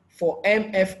pathway for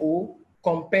MFO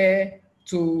compared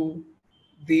to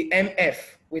the MF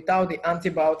without the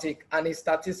antibiotic, and it's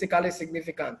statistically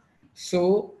significant.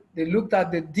 So they looked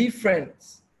at the different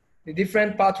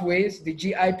pathways, the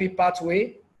GIP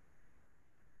pathway,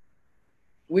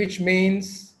 which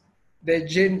means the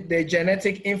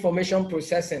genetic information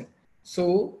processing.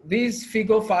 So this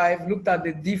figure 5 looked at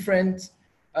the different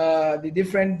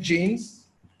genes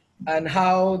and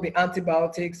how the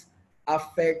antibiotics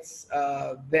affects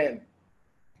them.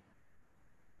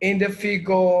 In the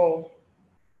figure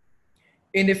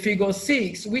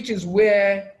 6, which is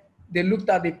where they looked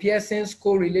at the Pearson's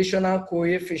correlational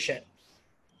coefficient.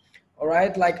 All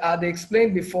right, like I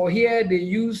explained before, here they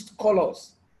used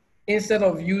colors instead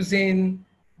of using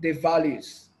the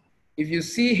values. If you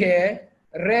see here,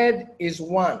 red is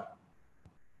 1.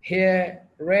 Here,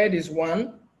 red is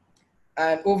 1.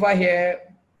 And over here,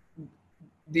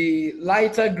 the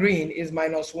lighter green is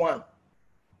 -1.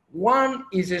 1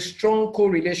 is a strong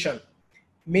correlation,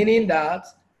 meaning that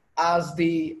as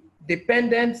the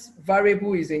dependent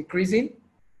variable is increasing,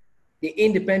 the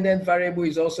independent variable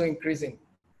is also increasing.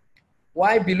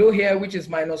 While below here, which is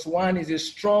 -1, is a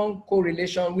strong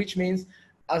correlation, which means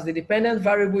as the dependent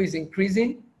variable is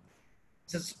increasing,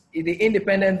 the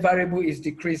independent variable is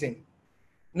decreasing.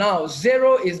 Now,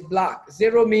 0 is black.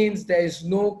 0 means there is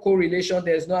no correlation,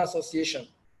 there is no association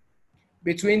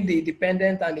between the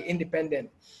dependent and the independent.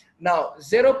 Now,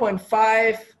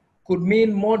 0.5 could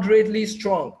mean moderately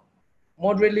strong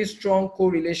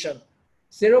correlation.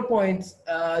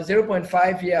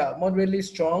 0.5, yeah, moderately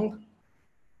strong,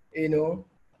 you know.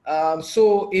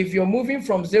 So if you're moving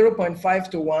from 0.5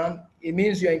 to 1, it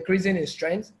means you're increasing in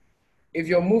strength. If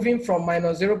you're moving from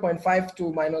 -0.5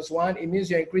 to -1, it means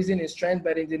you're increasing in strength,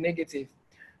 but in the negative.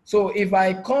 So if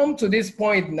I come to this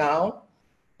point now,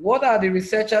 what are the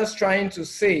researchers trying to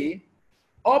say?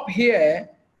 Up here,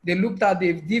 they looked at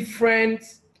the different,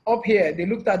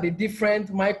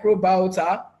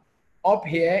 microbiota. Up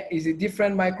here is a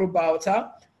different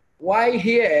microbiota. While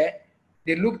here,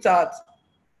 they looked at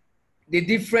the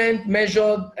different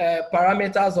measured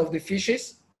parameters of the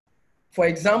fishes. For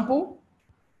example,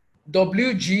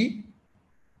 WG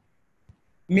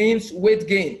means weight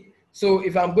gain. So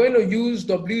if I'm going to use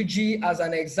WG as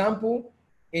an example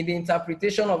in the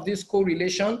interpretation of this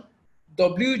correlation,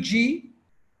 WG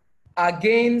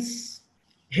against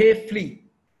hay flea.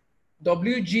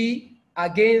 WG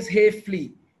against hay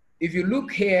flea. If you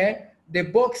look here, the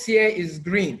box here is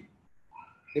green.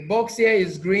 The box here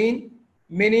is green,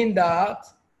 meaning that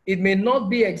it may not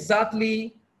be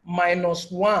exactly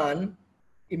 -1.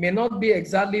 It may not be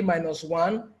exactly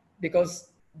 -1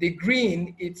 because the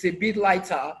green, it's a bit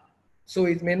lighter. So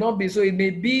it may not be, so it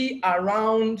may be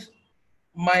around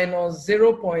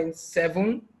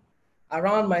 -0.7,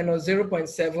 around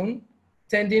 -0.7,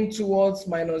 tending towards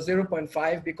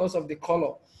 -0.5 because of the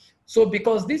color. So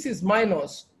because this is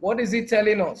minus, what is it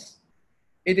telling us?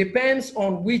 It depends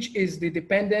on which is the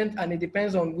dependent and it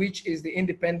depends on which is the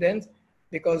independent,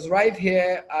 because right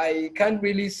here, I can't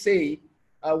really say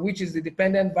which is the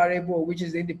dependent variable or which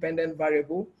is the independent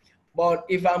variable. But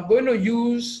if I'm going to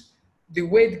use the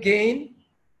weight gain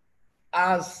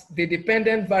as the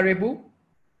dependent variable,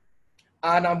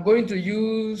 and I'm going to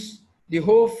use the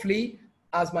whole flea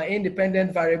as my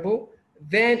independent variable,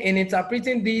 then in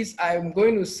interpreting this, I'm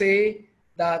going to say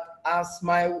that as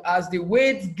the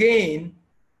weight gain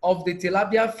of the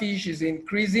tilapia fish is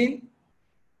increasing,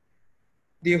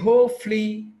 the whole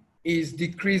flea is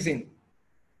decreasing.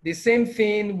 The same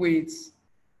thing with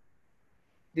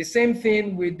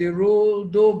the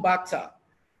Rhodobacter.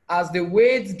 As the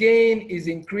weight gain is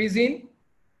increasing,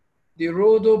 the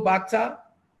Rhodobacter,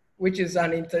 which is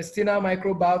an intestinal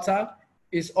microbiota,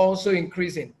 is also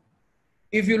increasing.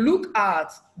 If you look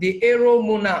at the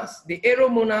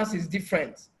Aeromonas is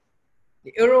different.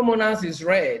 The Aeromonas is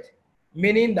red,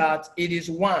 meaning that it is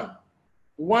 1.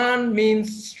 one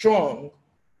means strong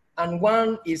and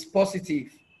one is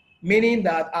positive, meaning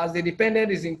that as the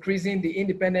dependent is increasing, the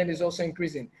independent is also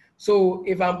increasing. So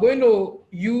if I'm going to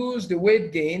use the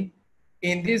weight gain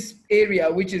in this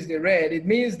area, which is the red, it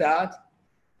means that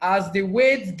as the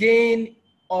weight gain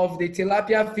of the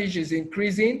tilapia fish is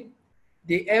increasing,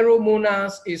 the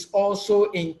aeromonas is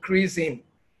also increasing.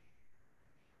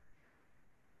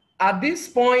 At this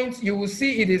point, you will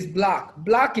see it is black.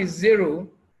 Black is 0.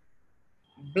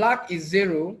 Black is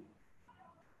 0.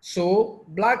 So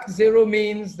black 0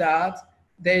 means that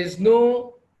there is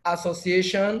no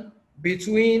association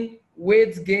between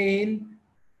weight gain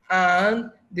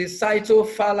and the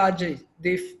cytophalange,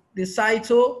 the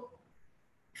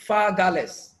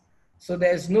cytophalanges. So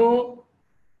there's no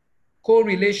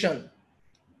correlation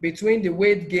between the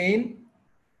weight gain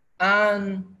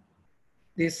and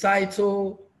the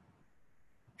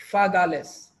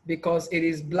cytophalanges because it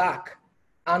is black.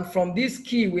 And from this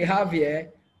key we have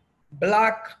here,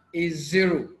 black is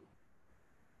 0.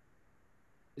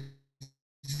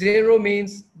 0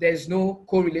 means there's no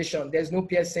correlation. There's no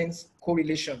Pearson's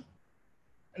correlation.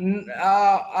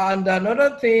 And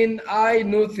another thing I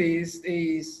noticed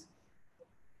is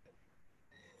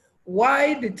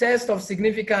why the test of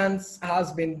significance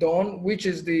has been done, which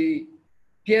is the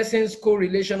Pearson's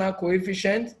correlational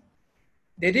coefficient.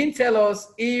 They didn't tell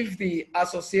us if the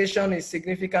association is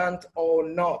significant or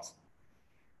not.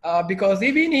 Because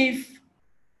even if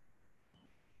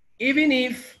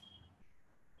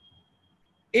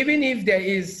there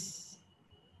is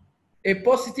a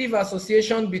positive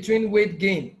association between weight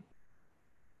gain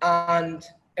and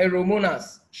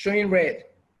aeromonas showing red,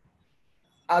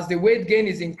 as the weight gain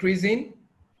is increasing,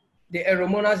 the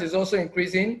aeromonas is also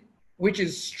increasing, which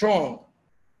is strong.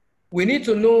 We need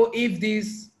to know if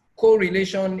this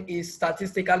correlation is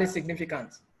statistically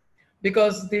significant,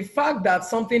 because the fact that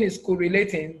something is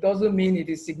correlating doesn't mean it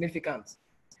is significant.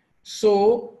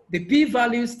 So the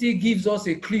p-value still gives us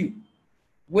a clue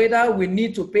whether we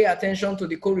need to pay attention to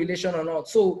the correlation or not.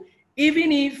 So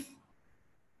even if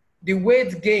the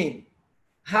weight gain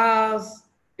has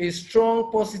a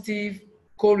strong positive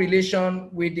correlation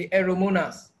with the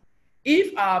aeromonas,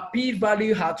 if our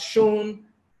p-value had shown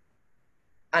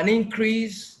an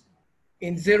increase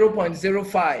in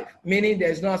 0.05, meaning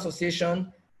there's no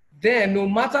association, then no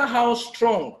matter how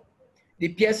strong the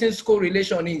Pearson's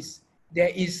correlation is,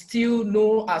 there is still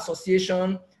no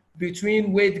association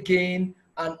between weight gain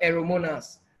and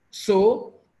aeromonas.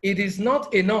 So it is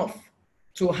not enough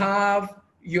to have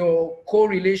your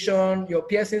correlation, your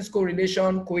Pearson's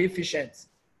correlation coefficient.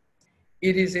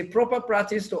 It is a proper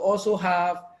practice to also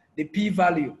have the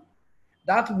p-value.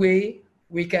 That way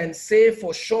we can say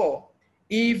for sure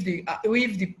if the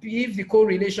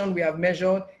correlation we have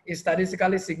measured is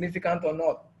statistically significant or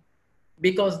not.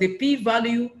 Because the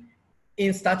p-value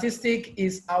in statistics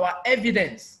is our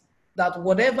evidence that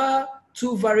whatever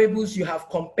two variables you have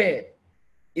compared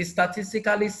is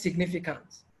statistically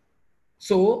significant.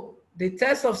 So the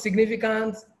test of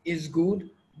significance is good,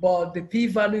 but the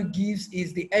p-value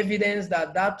is the evidence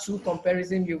that that two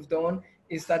comparison you've done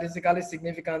is statistically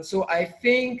significant. So I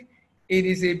think it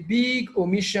is a big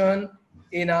omission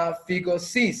in our figure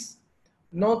 6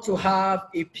 not to have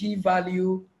a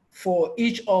p-value for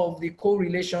each of the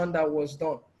correlation that was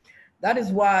done. That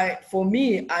is why, for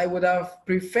me, I would have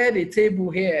preferred a table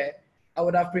here. I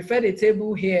would have preferred a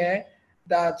table here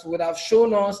that would have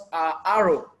shown us our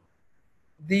arrow,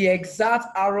 the exact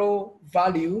arrow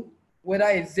value, whether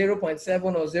it's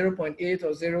 0.7 or 0.8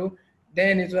 or 0,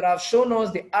 then it would have shown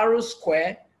us the arrow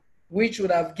square, which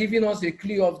would have given us a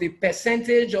clue of the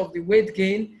percentage of the weight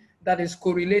gain that is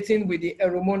correlating with the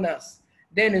aeromonas.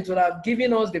 Then it would have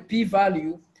given us the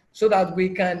p-value so that we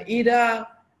can either,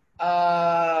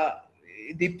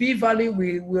 the p-value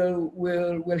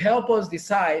will help us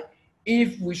decide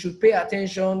if we should pay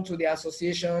attention to the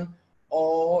association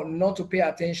or not to pay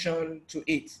attention to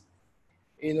it.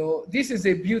 You know, this is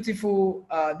a beautiful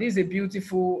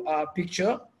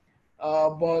picture,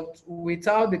 but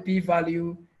without the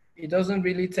p-value, it doesn't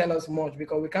really tell us much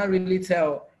because we can't really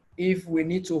tell if we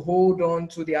need to hold on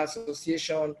to the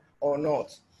association or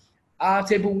not.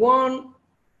 Table 1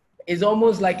 is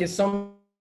almost like a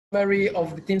summary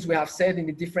of the things we have said in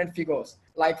the different figures.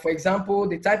 Like, for example,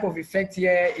 the type of effect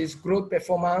here is growth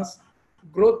performance.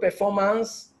 Growth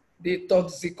performance, the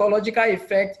toxicological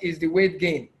effect is the weight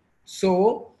gain.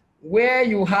 So where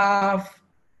you have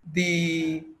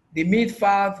the meat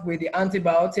fat with the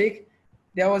antibiotic,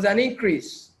 there was an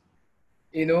increase.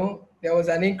 You know, there was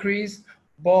an increase,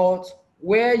 but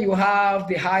where you have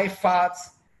the high fat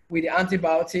with the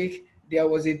antibiotic, there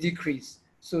was a decrease.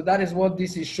 So that is what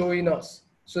this is showing us.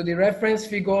 So the reference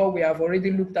figure, we have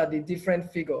already looked at the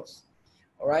different figures.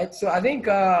 All right, so I think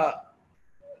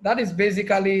that is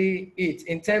basically it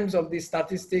in terms of the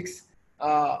statistics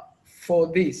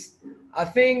for this. I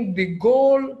think the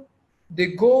goal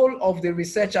of the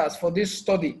researchers for this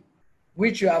study,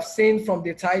 which you have seen from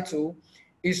the title,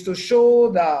 is to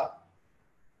show that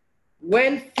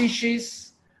when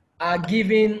fishes are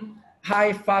given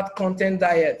high fat content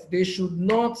diet, they should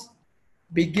not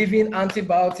be given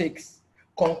antibiotics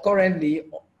concurrently,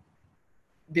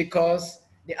 because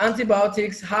the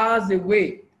antibiotics has a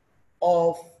way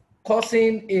of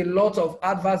causing a lot of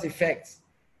adverse effects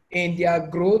in their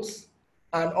growth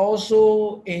and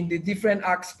also in the different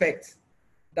aspects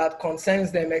that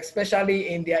concerns them, especially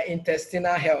in their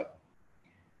intestinal health.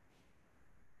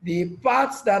 The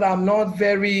parts that I'm not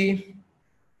very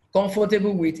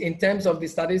comfortable with in terms of the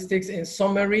statistics in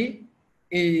summary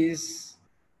is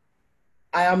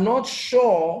I am not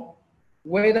sure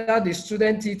whether the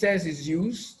student t-test is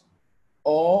used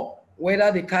or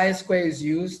whether the chi-square is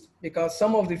used, because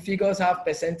some of the figures have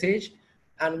percentage,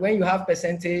 and when you have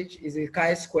percentage is a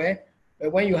chi-square,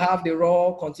 but when you have the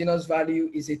raw continuous value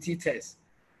is a t-test.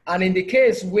 And in the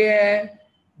case where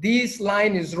this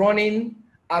line is running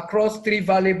across three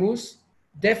variables,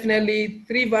 definitely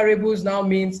three variables now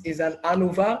means is an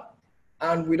ANOVA,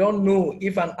 and we don't know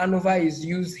if an ANOVA is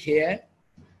used here.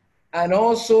 And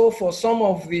also for some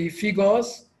of the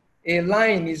figures, a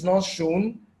line is not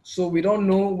shown, so we don't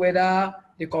know whether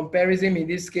the comparison in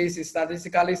this case is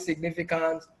statistically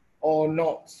significant or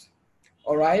not.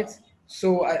 All right,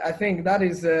 so I think that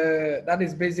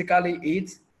is basically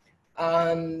it.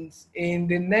 And in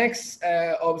the next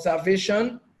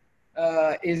observation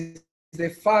is the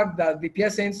fact that the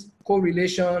Pearson's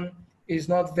correlation is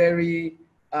not very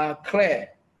clear,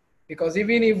 because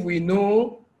even if we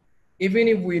know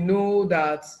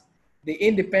that the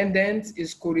independent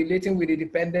is correlating with the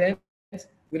dependent,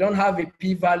 we don't have a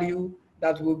p-value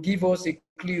that will give us a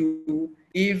clue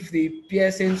if the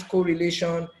Pearson's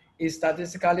correlation is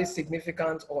statistically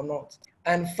significant or not.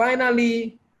 And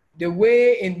finally, the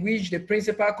way in which the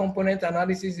principal component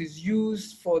analysis is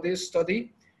used for this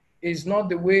study is not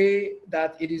the way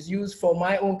that it is used for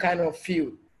my own kind of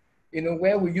field,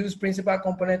 where we use principal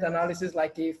component analysis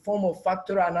like a form of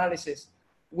factorial analysis,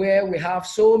 where we have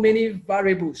so many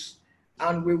variables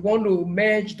and we want to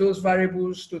merge those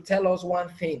variables to tell us one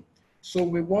thing. So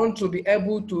we want to be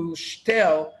able to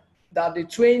tell that the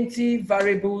 20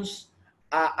 variables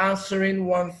are answering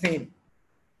one thing.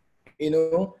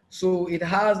 So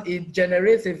it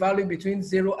generates a value between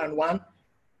 0 and 1.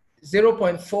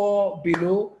 0.4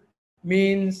 below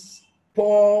means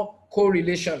poor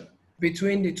correlation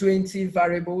between the 20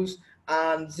 variables,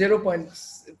 and 0.5,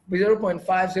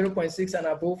 0.6 and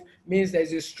above means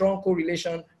there's a strong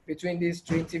correlation between these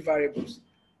 20 variables.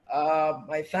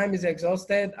 My time is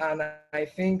exhausted, and I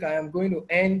think I am going to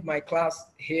end my class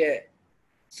here.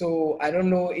 So I don't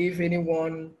know if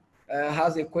anyone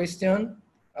has a question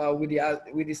with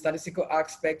the statistical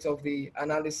aspects of the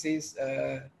analysis.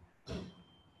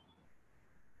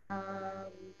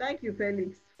 Thank you,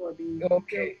 Felix, for the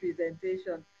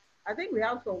presentation. I think we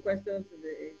have some questions in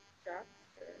the chat.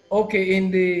 Okay,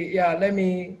 let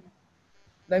me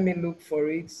look for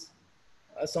it.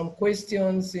 Some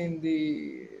questions in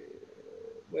the,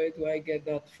 where do I get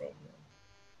that from?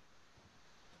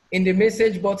 In the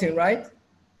message button, right?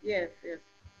 Yes, yes.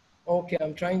 Okay,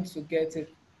 I'm trying to get it.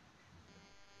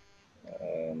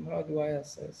 How do I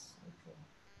access?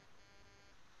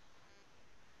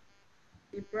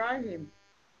 Okay. Ibrahim,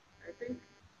 I think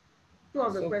two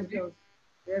of the questions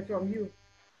were from you.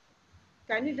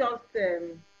 Can you just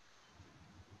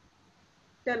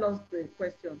tell us the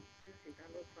question?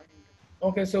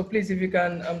 Okay, so please, if you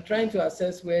can, I'm trying to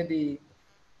access where the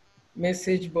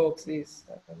message box is.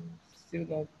 I'm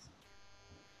still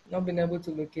not been able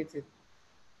to locate it.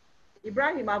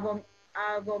 Ibrahim, I've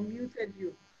unmuted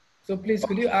you. So please,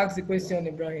 could you ask the question,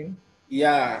 Ibrahim?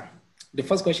 Yeah, the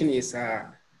first question is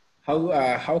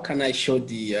how can I show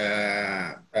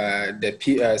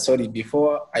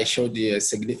before I show the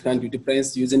significant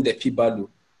difference using the p-value?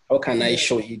 How can I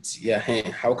show it? Yeah,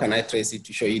 how can I trace it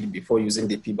to show it before using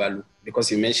the p-value? Because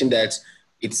you mentioned that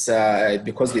it's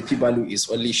because the p-value is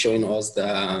only showing us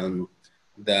the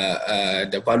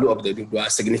value of the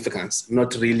significance,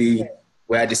 not really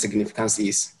where the significance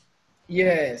is.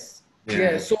 Yes.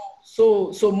 Yeah.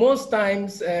 So most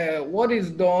times what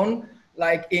is done,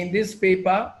 like in this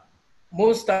paper,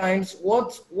 most times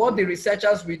what the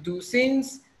researchers will do,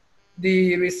 since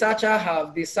the researcher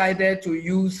have decided to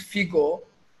use figure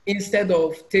instead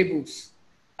of tables,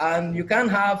 And you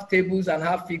can't have tables and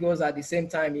have figures at the same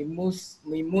time in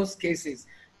most cases.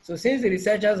 So since the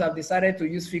researchers have decided to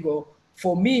use figure,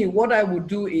 for me, what I would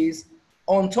do is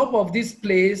on top of this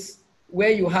place where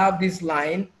you have this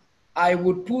line, I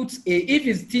would put if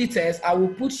it's t-test, I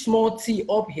will put small t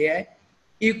up here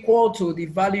equal to the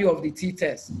value of the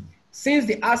t-test. Since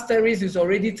the asterisk is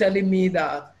already telling me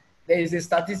that there is a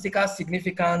statistical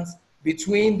significance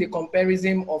between the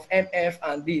comparison of MF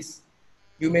and this,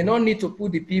 you may not need to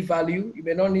put the p-value,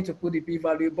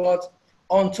 but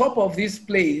on top of this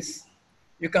place,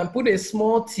 you can put a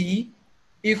small t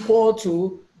equal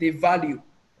to the value.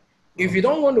 If you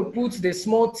don't want to put the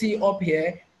small t up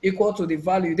here equal to the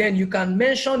value, then you can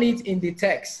mention it in the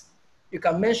text. You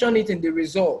can mention it in the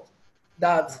result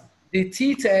that the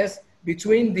t-test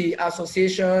between the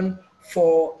association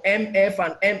for MF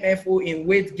and MFO in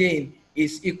weight gain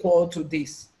is equal to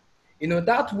this. You know,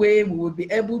 that way we would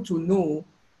be able to know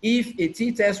if a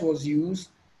t-test was used,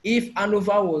 if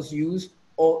ANOVA was used,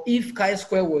 or if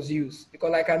chi-square was used.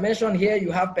 Because like I mentioned here,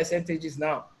 you have percentages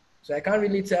now. So I can't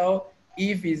really tell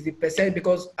if it's the percent,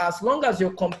 because as long as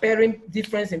you're comparing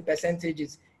difference in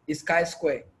percentages, it's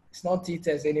chi-square. It's not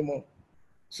t-test anymore.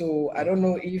 So I don't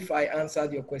know if I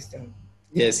answered your question.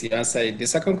 Yes, you answered. The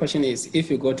second question is, if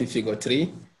you go to figure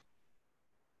 3.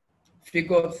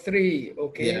 Figure 3,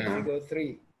 okay, yeah. Figure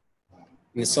 3.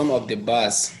 In some of the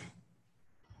bars.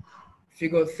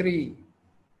 Figure 3.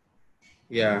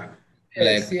 Yeah,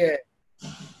 yes,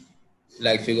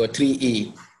 like figure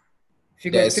 3E.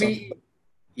 Figure 3E.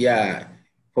 Yeah,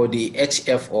 for the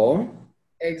HFO.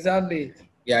 Exactly.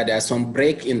 Yeah, there's some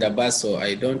break in the bar, so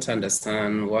I don't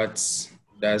understand what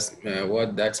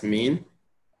that mean.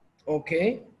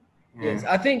 Okay. Yes,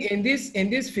 I think in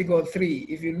this figure 3,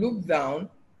 if you look down,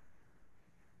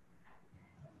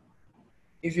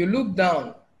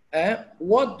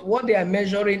 what they are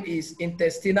measuring is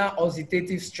intestinal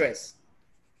oxidative stress.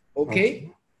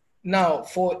 Okay? Now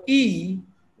for E,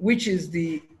 which is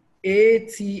the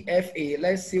ATFA,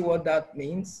 let's see what that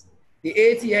means. The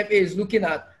ATFA is looking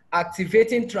at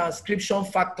activating transcription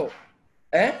factor.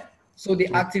 So the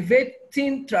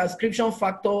activating transcription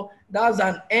factor, that's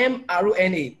an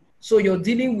mRNA. So you're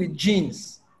dealing with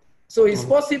genes. So it's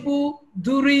possible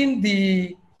during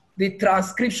the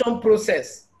transcription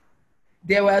process,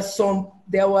 this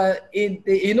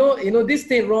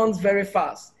thing runs very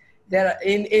fast.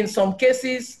 In some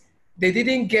cases, they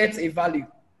didn't get a value.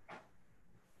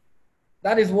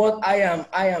 That is what I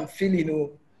am feeling.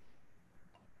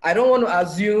 I don't want to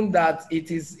assume that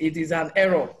it is an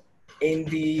error in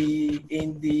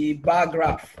the bar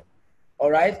graph. All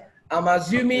right, I'm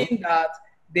assuming that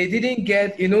they didn't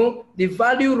get, the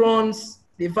value runs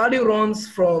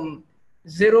from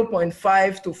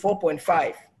 0.5 to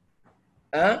 4.5.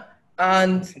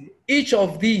 And each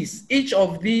of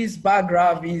these bar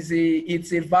graph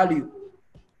it's a value.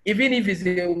 Even if it's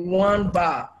a 1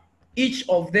 bar, each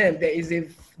of them there is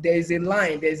a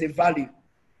line, there is a value.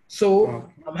 So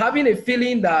I'm having a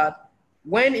feeling that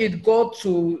when it got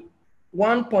to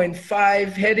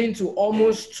 1.5 heading to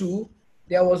almost 2,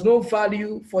 there was no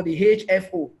value for the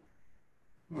HFO.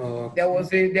 There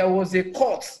was a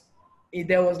cut.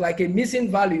 There was like a missing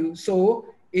value. So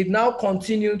it now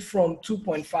continued from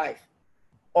 2.5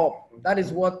 up. That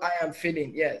is what I am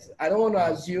feeling. Yes, I don't want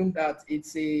to assume that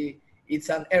it's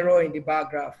an error in the bar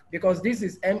graph, because this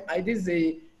is a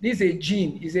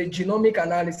gene, is a genomic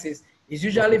analysis. It's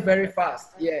usually very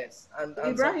fast. Yes, and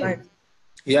Ibrahim.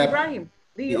 Yeah. Ibrahim,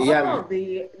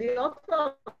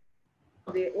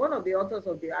 one of the authors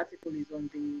of the article is on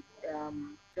the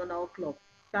journal club,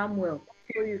 Samuel.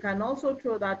 So you can also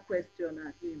throw that question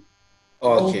at him.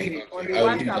 Okay. On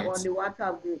the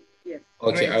WhatsApp group. Yes.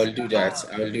 Okay, I will do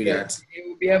that. He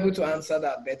will be able to answer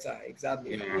that better.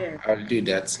 Exactly. Yeah, yes. I'll do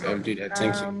that.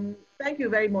 Thank you. Thank you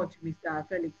very much, Mr.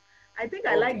 Felix. I think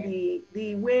I like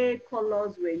the way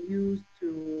colors were used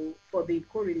for the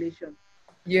correlation.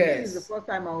 Yes. This is the first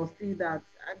time I will see that.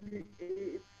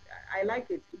 I like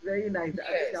it. It's very nice. Yes.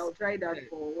 I think I'll try that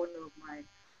for one of my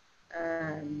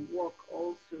work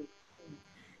also.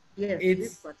 Yes,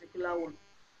 this particular one.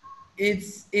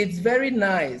 It's very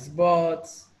nice, but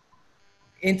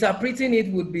interpreting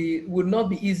it would not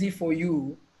be easy for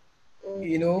you.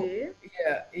 Okay.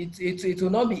 Yeah, it will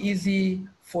not be easy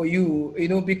for you,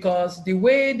 because the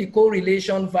way the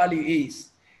correlation value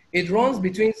is, it runs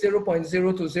between 0.0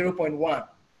 to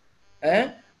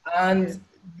 0.1. And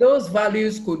those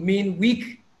values could mean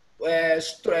weak,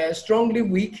 strongly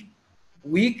weak,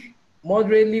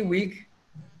 moderately weak,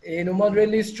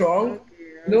 moderately strong,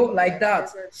 like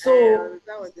that. So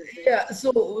yeah,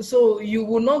 so you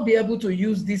will not be able to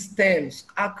use these terms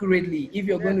accurately if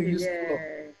you're going to use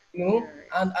color. you know,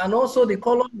 and also the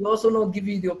color will also not give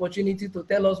you the opportunity to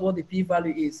tell us what the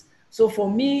p-value is. So for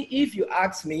me, if you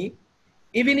ask me,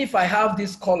 even if I have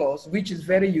these colors, which is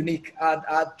very unique,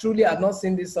 I truly have not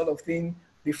seen this sort of thing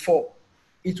before,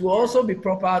 it will also be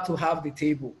proper to have the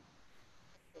table.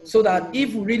 So that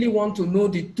if we really want to know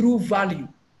the true value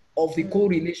of the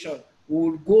correlation,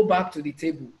 we'll go back to the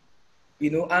table,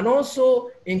 you know. And also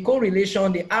in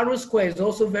correlation, the arrow square is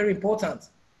also very important.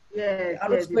 Yes, The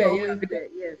arrow yes, square, always there.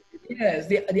 Yes, yes,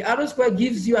 the arrow square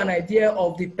gives you an idea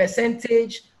of the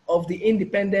percentage of the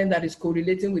independent that is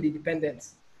correlating with the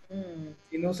dependence.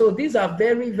 You know, so these are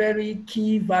very, very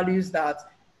key values that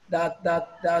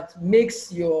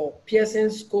makes your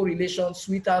Pearson's correlation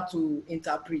sweeter to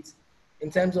interpret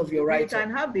in terms of your writing. You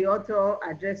can have the author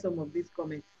address some of these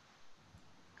comments.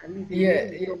 At least Yeah,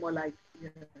 it will show more like. Yeah.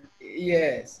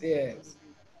 Yes.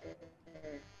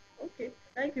 Okay,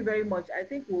 thank you very much. I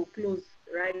think we'll close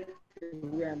right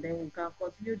away and then we can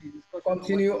continue the discussion.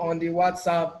 Continue on the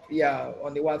WhatsApp. Yeah,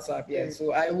 on the WhatsApp. Yeah. Yes.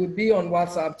 So I would be on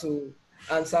WhatsApp to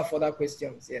answer further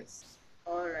questions. Yes.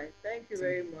 All right. Thank you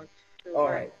very much. So All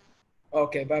bye. right.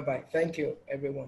 Okay. Bye-bye. Thank you, everyone.